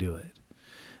going to do it.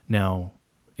 Now,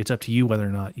 it's up to you whether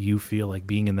or not you feel like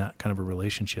being in that kind of a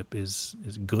relationship is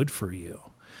good for you.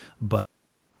 But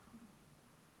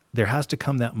there has to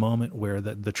come that moment where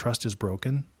the trust is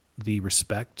broken, the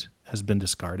respect has been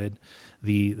discarded,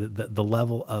 the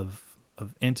level of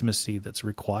intimacy that's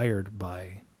required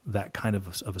by that kind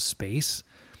of a space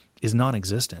is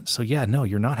non-existent. So yeah, no,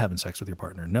 you're not having sex with your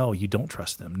partner. No, you don't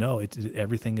trust them. No,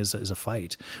 everything is a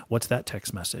fight. What's that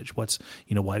text message? Why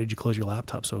did you close your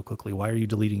laptop so quickly? Why are you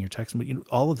deleting your text?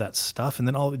 All of that stuff. And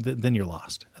then you're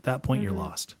lost. At that point, you're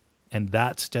lost. And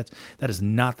that is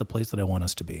not the place that I want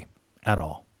us to be at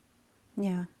all.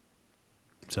 Yeah.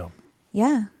 So.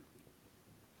 Yeah.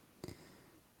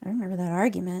 I remember that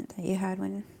argument that you had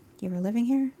when you were living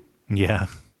here. Yeah.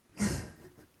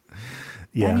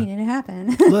 Yeah. That needed to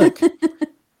happen. Look,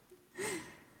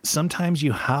 sometimes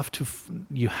you have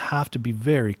to be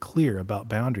very clear about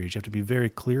boundaries. You have to be very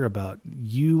clear about,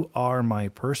 you are my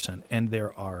person, and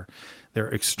there are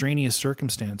extraneous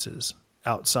circumstances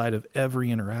outside of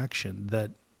every interaction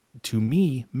that to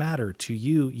me matter. To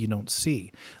you, you don't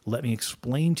see. Let me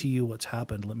explain to you what's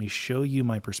happened. Let me show you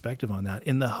my perspective on that,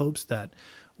 in the hopes that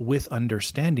with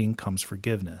understanding comes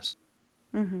forgiveness.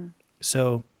 Mm-hmm.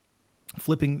 So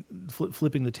flipping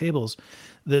the tables,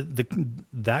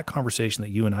 that conversation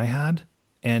that you and I had,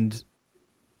 and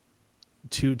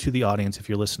to the audience, if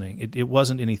you're listening, it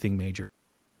wasn't anything major.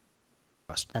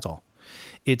 That's all.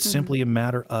 It's simply a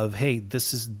matter of, hey,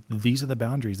 these are the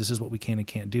boundaries. This is what we can and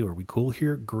can't do. Are we cool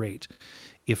here? Great.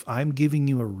 If I'm giving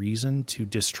you a reason to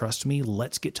distrust me,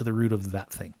 let's get to the root of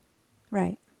that thing.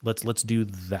 Right. Let's do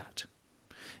that.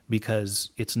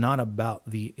 Because it's not about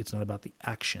the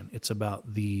action. It's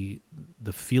about the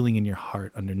feeling in your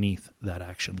heart underneath that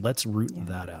action. Let's root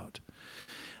that out.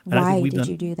 And why did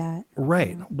you do that?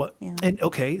 Right. And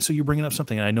okay, so you're bringing up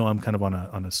something, and I know I'm kind of on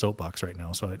a soapbox right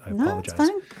now, so I apologize. No, it's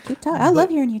fine. Keep talking. I love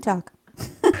hearing you talk.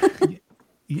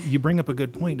 You bring up a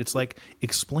good point. It's like,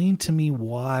 explain to me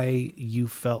why you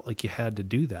felt like you had to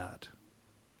do that.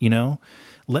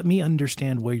 Let me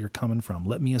understand where you're coming from.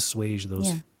 Let me assuage those.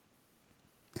 Yeah.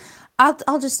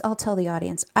 I'll tell the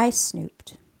audience, I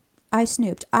snooped.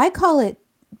 I call it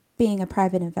being a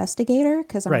private investigator,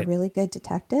 because I'm a really good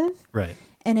detective. Right.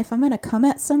 And if I'm going to come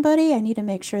at somebody, I need to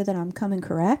make sure that I'm coming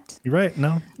correct. You're right.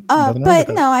 No. But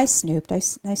no, I snooped. I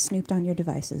snooped on your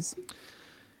devices.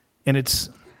 And it's,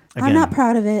 again, I'm not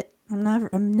proud of it.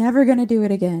 I'm never going to do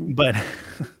it again. But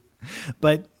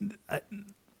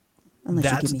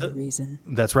unless you give me a reason.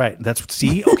 That's right.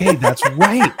 See, okay, that's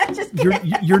right.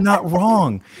 You're not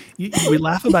wrong. We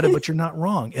laugh about it, but you're not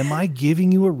wrong. Am I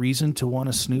giving you a reason to want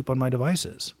to snoop on my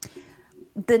devices?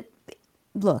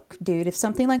 Look, dude, if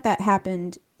something like that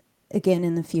happened again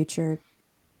in the future,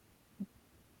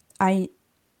 I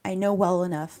know well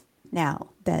enough now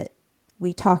that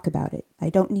we talk about it. I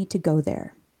don't need to go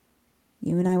there.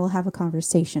 You and I will have a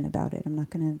conversation about it. I'm not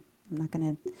gonna.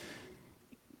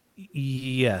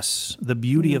 Yes. The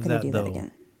beauty of that, though,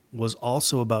 was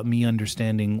also about me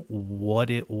understanding what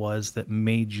it was that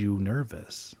made you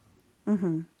nervous.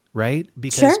 Mm-hmm. Right?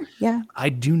 Because I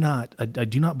do not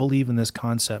believe in this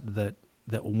concept that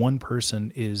one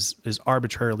person is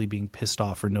arbitrarily being pissed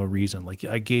off for no reason. Like,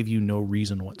 I gave you no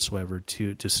reason whatsoever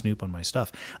to snoop on my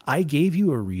stuff. I gave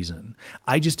you a reason.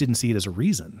 I just didn't see it as a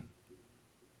reason.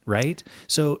 Right?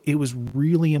 So it was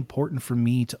really important for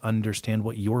me to understand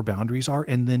what your boundaries are,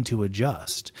 and then to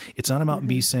adjust. It's not about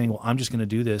me saying, well, I'm just going to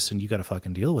do this and you got to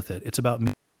fucking deal with it. It's about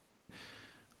me.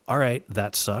 All right,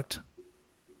 that sucked.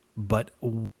 But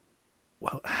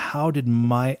how did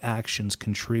my actions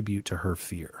contribute to her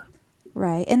fear?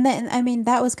 Right. And then,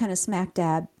 that was kind of smack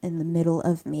dab in the middle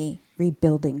of me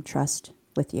rebuilding trust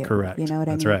with you. Correct. You know what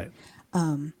I mean? That's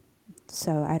right.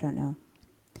 So I don't know.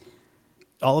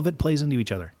 All of it plays into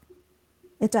each other.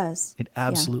 It does. It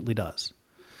absolutely does.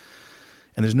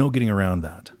 And there's no getting around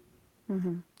that.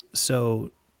 Mm-hmm.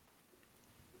 So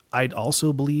I'd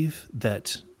also believe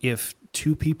that if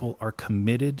two people are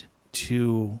committed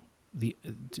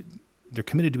they're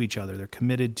committed to each other, they're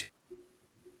committed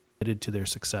to their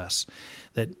success,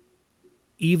 that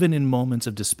even in moments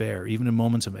of despair, even in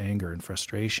moments of anger and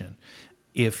frustration,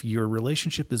 if your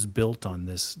relationship is built on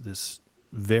this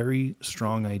very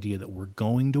strong idea that we're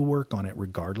going to work on it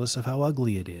regardless of how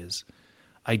ugly it is,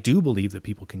 I do believe that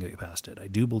people can get past it. I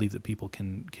do believe that people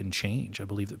can change. I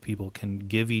believe that people can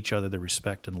give each other the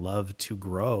respect and love to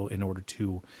grow in order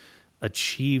to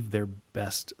achieve their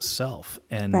best self.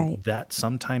 And that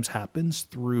sometimes happens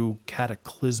through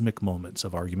cataclysmic moments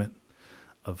of argument,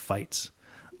 of fights,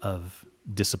 of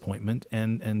disappointment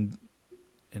and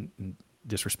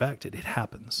disrespect. It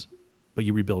happens, but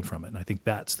you rebuild from it. And I think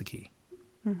that's the key.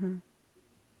 Mm-hmm.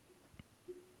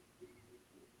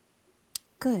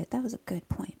 Good. That was a good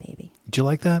point, baby. Did you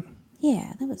like that?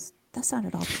 Yeah, that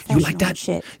sounded all professional. You like that?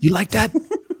 Shit. You like that?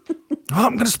 Oh,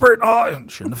 I'm gonna spurt. Oh,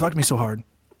 shouldn't have fucked me so hard.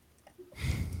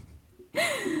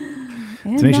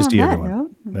 Tenacious D,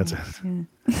 everyone. That's it. Yeah.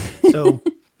 So,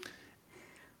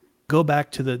 go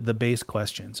back to the base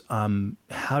questions.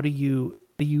 How do you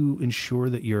ensure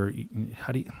that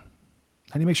how do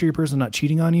you make sure your person's not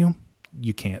cheating on you?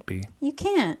 You can't be. You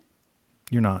can't.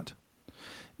 You're not.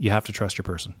 You have to trust your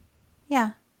person.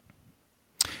 Yeah.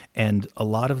 And a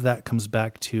lot of that comes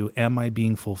back to, am I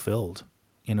being fulfilled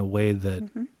in a way that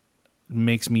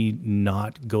makes me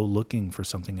not go looking for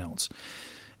something else?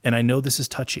 And I know this is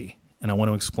touchy, and I want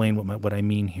to explain what I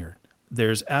mean here.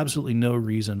 There's absolutely no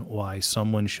reason why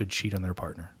someone should cheat on their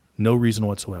partner. No reason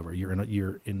whatsoever. You're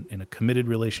in a committed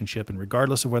relationship, and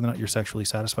regardless of whether or not you're sexually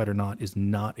satisfied or not, is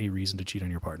not a reason to cheat on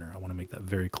your partner. I want to make that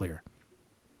very clear.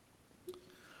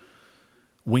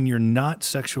 When you're not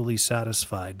sexually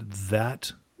satisfied,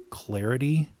 that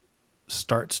clarity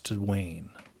starts to wane,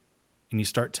 and you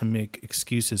start to make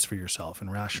excuses for yourself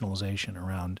and rationalization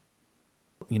around,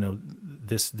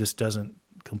 this doesn't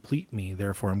complete me,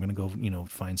 therefore I'm going to go,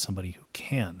 find somebody who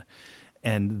can.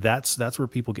 And that's where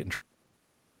people get in trouble.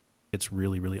 It's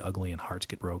really, really ugly, and hearts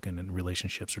get broken, and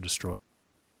relationships are destroyed.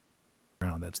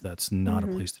 That's not a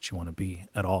place that you want to be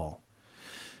at all.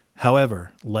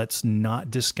 However, let's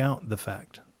not discount the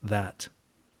fact that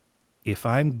if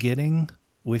I'm getting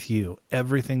with you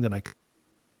everything that I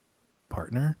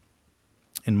partner,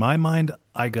 in my mind,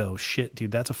 I go, shit,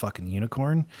 dude, that's a fucking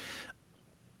unicorn.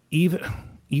 Even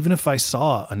if I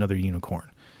saw another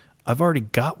unicorn, I've already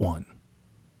got one.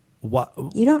 What?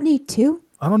 You don't need two?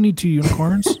 I don't need two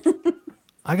unicorns.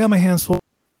 I got my hands full.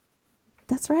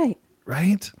 That's right.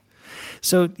 Right?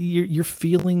 So you're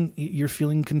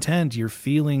feeling content. You're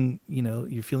feeling,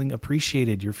 you're feeling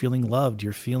appreciated. You're feeling loved.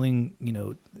 You're feeling,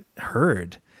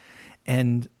 heard.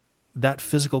 And that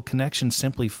physical connection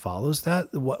simply follows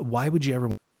that. Why would you ever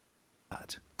want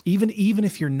that? Even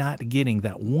if you're not getting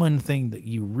that one thing that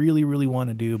you really, really want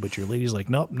to do, but your lady's like,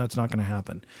 nope, that's not going to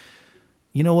happen.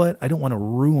 You know what? I don't want to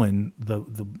ruin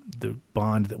the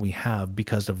bond that we have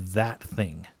because of that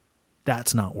thing.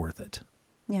 That's not worth it.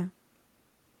 Yeah.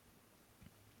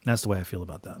 That's the way I feel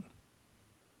about that.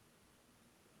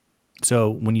 So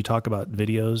when you talk about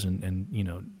videos and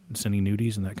sending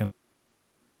nudies and that kind of,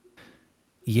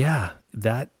 yeah,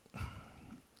 that,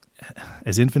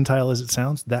 as infantile as it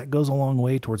sounds, that goes a long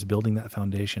way towards building that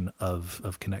foundation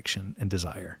of connection and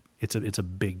desire. It's a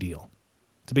big deal.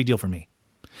 It's a big deal for me.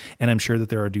 And I'm sure that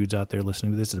there are dudes out there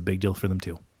listening to this. It's a big deal for them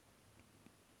too.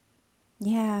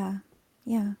 Yeah.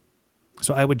 Yeah.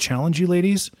 So I would challenge you,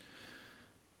 ladies,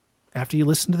 after you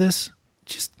listen to this,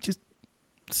 just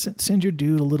send your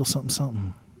dude a little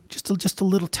something. Just a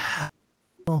little tap.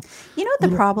 You know what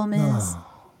the problem is?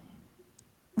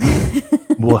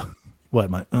 What? What?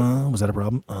 Was that a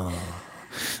problem?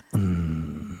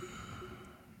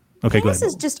 Okay, go ahead.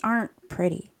 Penises just aren't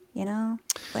pretty,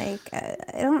 Like,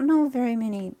 I don't know very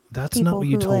many. That's not what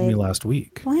you told me last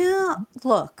week. Well,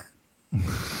 look.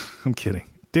 I'm kidding.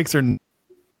 Dicks are,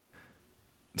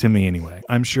 to me anyway.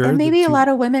 I'm sure. And maybe a lot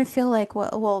of women feel like,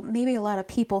 well, maybe a lot of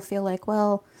people feel like,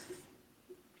 well,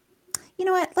 you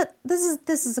know what?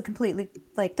 This is a completely,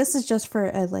 like, this is just for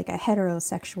a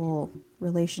heterosexual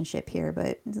relationship here.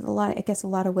 But I guess a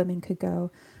lot of women could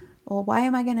go, well, why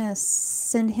am I going to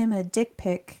send him a dick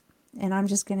pic and I'm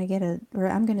just going to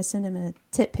I'm going to send him a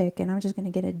tit pic and I'm just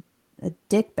going to get a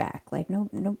dick back? Like,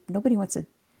 nobody wants a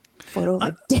photo of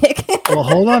a dick. Well,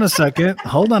 hold on a second.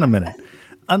 Hold on a minute.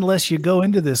 Unless you go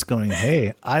into this going,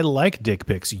 hey, I like dick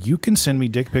pics. You can send me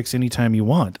dick pics anytime you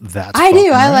want. I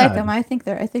do. I like them. I think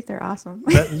they're awesome.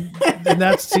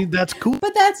 That's cool.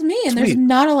 But that's me, and there's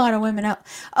not a lot of women out.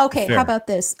 Okay, Fair. How about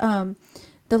this? The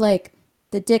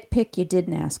dick pic you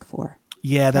didn't ask for.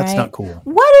 Yeah, that's not cool.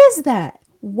 What is that?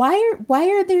 Why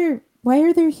are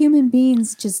there human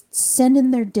beings just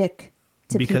sending their dick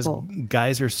to people? Because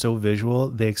guys are so visual,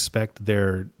 they expect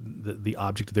the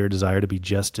object of their desire to be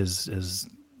just as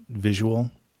visual.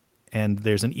 And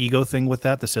there's an ego thing with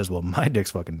that says, well, my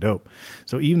dick's fucking dope.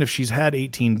 So even if she's had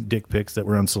 18 dick pics that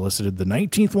were unsolicited, the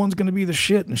 19th one's going to be the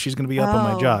shit and she's going to be up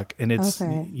on my jock. And it's,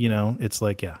 it's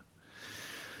like, yeah.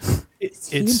 It's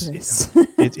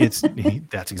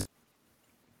that's exactly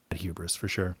hubris for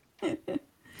sure.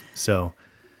 So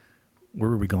where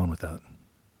were we going with that?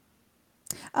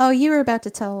 Oh, you were about to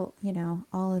tell,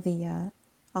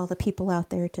 all the people out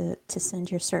there to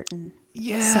send your certain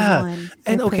someone.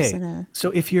 And okay,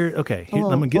 so if you're okay,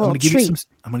 I'm gonna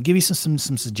give you some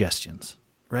suggestions.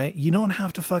 Right? You don't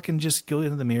have to fucking just go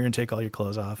into the mirror and take all your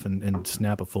clothes off and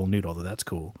snap a full nude, although that's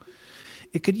cool.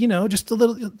 It could, just a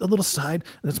little side.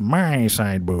 That's my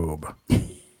side boob.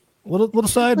 Little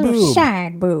side boob.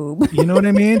 Side boob. You know what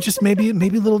I mean? Just maybe a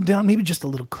little down, maybe just a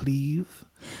little cleave.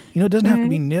 It doesn't have to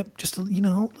be nip. Just a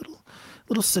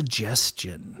little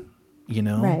suggestion.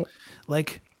 Right.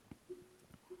 Like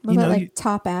What about like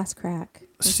top ass crack?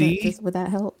 Would that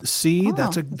help? See,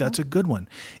 that's a good one.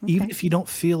 Okay. Even if you don't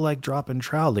feel like dropping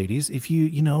trowel, ladies, if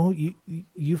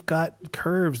you've got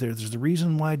curves there's the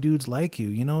reason why dudes like you.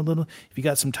 If you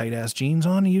got some tight ass jeans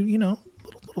on, little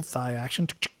thigh action,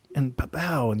 and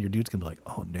pow, and your dude's gonna be like,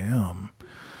 oh damn,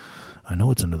 I know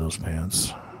what's under those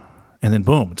pants, and then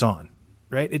boom, it's on,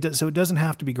 right? So it doesn't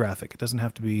have to be graphic. It doesn't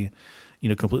have to be,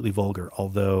 completely vulgar.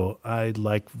 Although I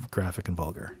like graphic and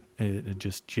vulgar. It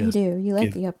just you do. You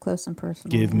like the up close and personal.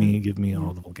 Give me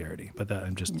all the vulgarity, but that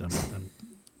I'm kind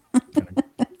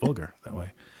of vulgar that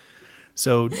way.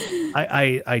 So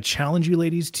I challenge you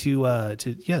ladies to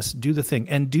yes, do the thing.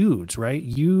 And dudes, right?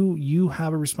 You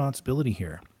have a responsibility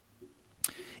here.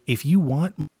 If you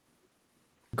want a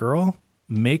girl,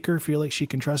 make her feel like she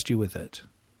can trust you with it.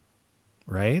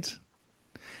 Right?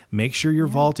 Make sure you're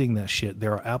vaulting that shit.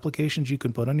 There are applications you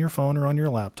can put on your phone or on your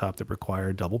laptop that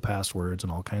require double passwords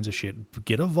and all kinds of shit.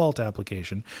 Get a vault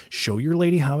application. Show your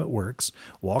lady how it works.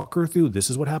 Walk her through. This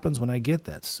is what happens when I get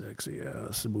that sexy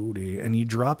ass booty. And you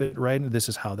drop it right, and this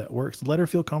is how that works. Let her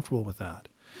feel comfortable with that.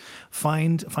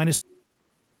 Find a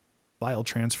file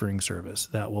transferring service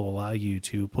that will allow you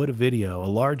to put a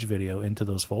large video into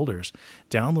those folders,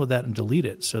 download that and delete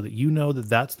it so that that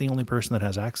that's the only person that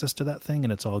has access to that thing,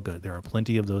 and it's all good. There are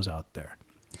plenty of those out there.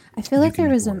 I feel like there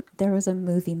was a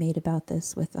movie made about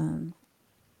this with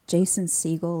Jason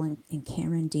Segel and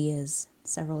Cameron Diaz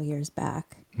several years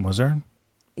back. Was there?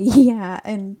 Yeah,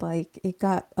 and like it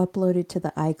got uploaded to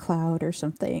the iCloud or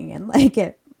something, and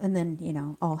and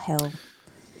then all hell.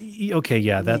 Okay,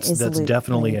 yeah, that's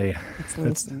definitely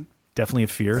definitely a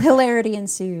fear. Hilarity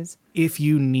ensues. If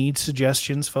you need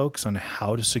suggestions, folks, on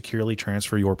how to securely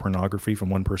transfer your pornography from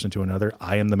one person to another,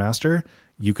 I am the master.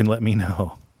 You can let me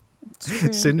know.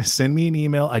 Send me an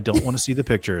email. I don't want to see the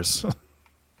pictures.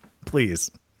 Please.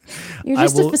 You're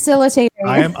just a facilitator.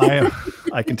 I am.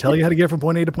 I can tell you how to get from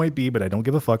point A to point B, but I don't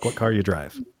give a fuck what car you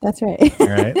drive. That's right. All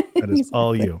right? That is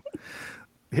all you.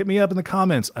 Hit me up in the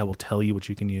comments. I will tell you what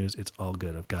you can use. It's all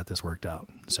good. I've got this worked out.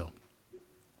 So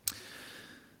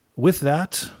with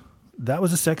that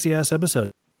was a sexy ass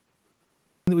episode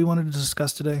that we wanted to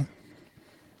discuss today.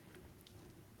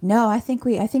 No, I think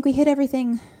we hit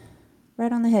everything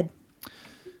right on the head.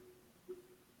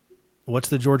 What's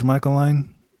the George Michael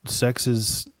line? Sex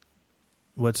is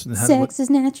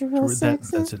natural.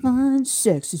 Sex is fun.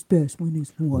 Sex is best when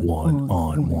it's one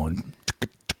on one.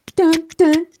 Dun,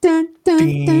 dun, dun,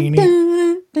 dun, dun,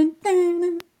 dun, dun,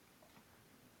 dun.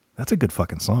 That's a good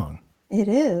fucking song. It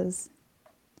is.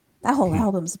 That whole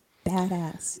album's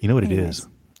badass. You know what it is?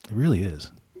 It really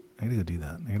is. I gotta go do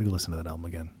that. I gotta go listen to that album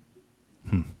again.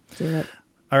 Do it.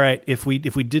 All right. If we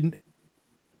didn't,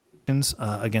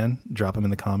 again, drop them in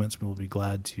the comments. We'll be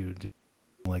glad to do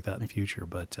like that in the future.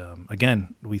 But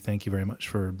again, we thank you very much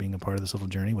for being a part of this little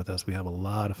journey with us. We have a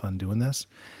lot of fun doing this.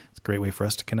 It's a great way for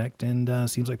us to connect, and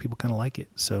seems like people kind of like it.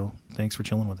 So thanks for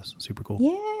chilling with us. Super cool.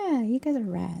 Yeah, you guys are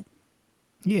rad.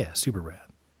 Yeah, super rad.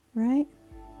 Right?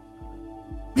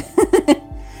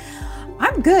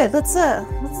 I'm good. Let's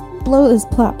blow this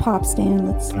pop stand.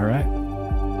 All right.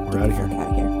 We're out of here. Out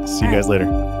of here. See you guys later.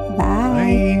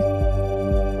 Bye. Bye.